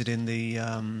to raise it in the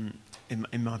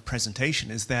in my presentation,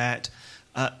 is that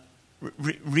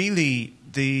really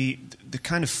the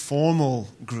kind of formal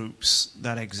groups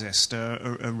that exist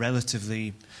are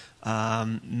relatively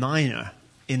minor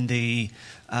in the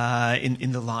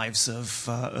lives of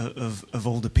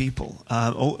older people.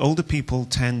 Older people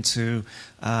tend to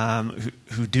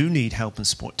who do need help and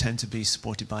support tend to be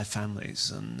supported by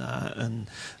families, and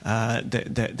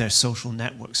their social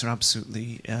networks are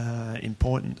absolutely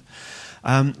important.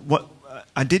 What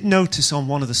I did notice on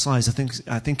one of the slides,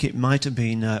 I think it might have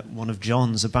been one of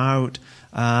John's, about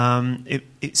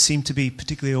it seemed to be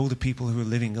particularly older people who are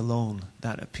living alone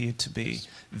that appeared to be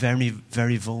very,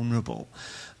 very vulnerable.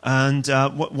 And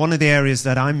one of the areas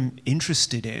that I'm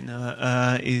interested in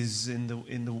is in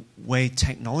the way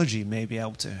technology may be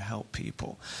able to help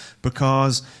people,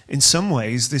 because in some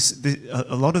ways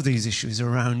a lot of these issues are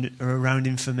around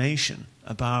information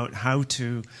about how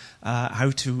to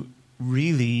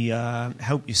really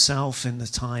help yourself in the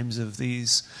times of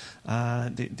these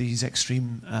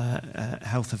extreme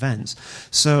health events.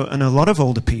 So, and a lot of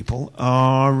older people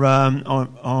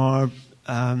are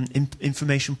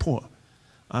information poor,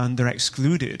 and they're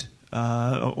excluded,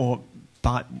 or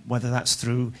whether that's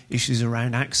through issues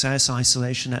around access,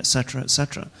 isolation,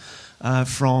 etc.,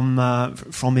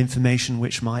 from information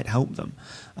which might help them,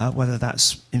 whether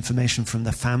that's information from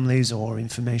their families or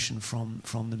information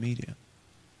from the media.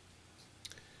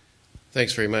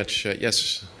 Thanks very much.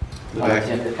 Yes.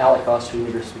 Alec Oster,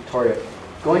 University of Victoria.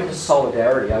 Going to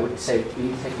solidarity, I would say we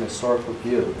need to take an historical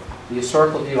view. The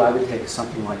historical view I would take is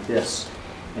something like this.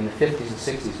 In the 50s and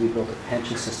 60s, we built a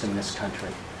pension system in this country.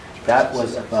 That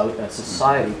was about a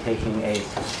society taking a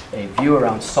view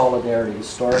around solidarity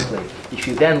historically. If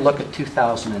you then look at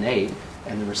 2008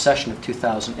 and the recession of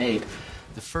 2008,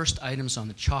 the first items on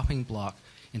the chopping block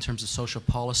in terms of social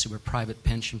policy were private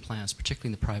pension plans,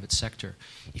 particularly in the private sector.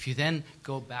 If you then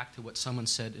go back to what someone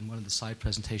said in one of the slide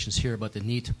presentations here about the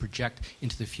need to project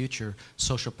into the future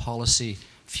social policy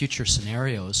future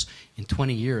scenarios, in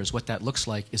 20 years, what that looks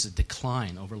like is a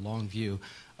decline over a long view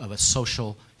of a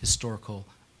social historical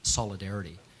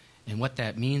solidarity. And what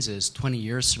that means is 20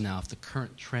 years from now, if the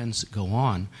current trends go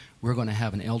on, we're going to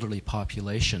have an elderly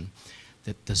population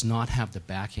that does not have the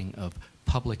backing of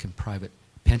public and private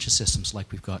pension systems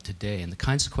like we've got today. And the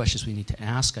kinds of questions we need to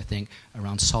ask, I think,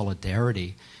 around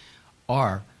solidarity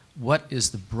are, what is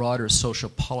the broader social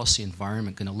policy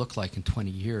environment going to look like in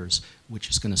 20 years, which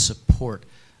is going to support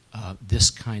this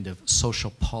kind of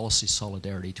social policy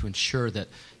solidarity to ensure that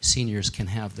seniors can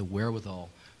have the wherewithal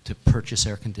to purchase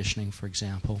air conditioning, for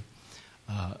example,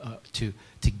 to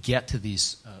get to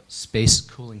these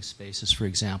cooling spaces, for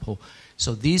example.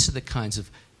 So these are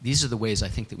the ways I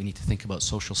think that we need to think about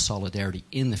social solidarity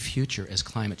in the future as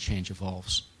climate change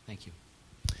evolves. Thank you.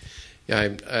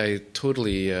 Yeah, I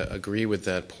totally agree with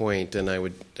that point, and I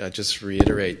would just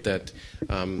reiterate that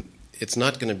it's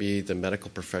not going to be the medical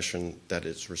profession that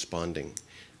is responding.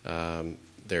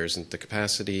 There isn't the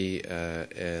capacity,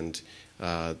 and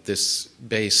this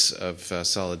base of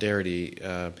solidarity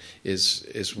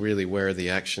is really where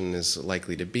the action is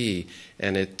likely to be,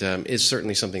 and it is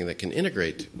certainly something that can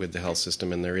integrate with the health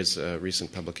system, and there is a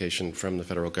recent publication from the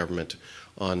federal government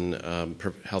on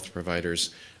health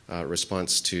providers'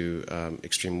 response to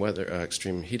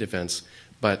extreme heat events,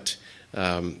 but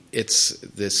it's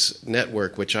this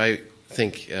network which I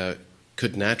think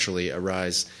could naturally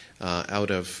arise out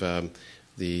of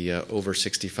the over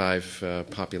 65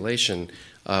 population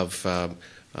of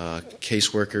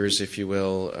caseworkers, if you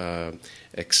will,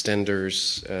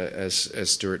 extenders, as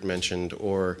Stuart mentioned,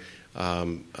 or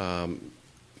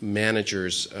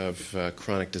managers of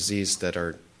chronic disease that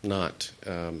are not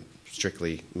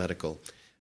strictly medical.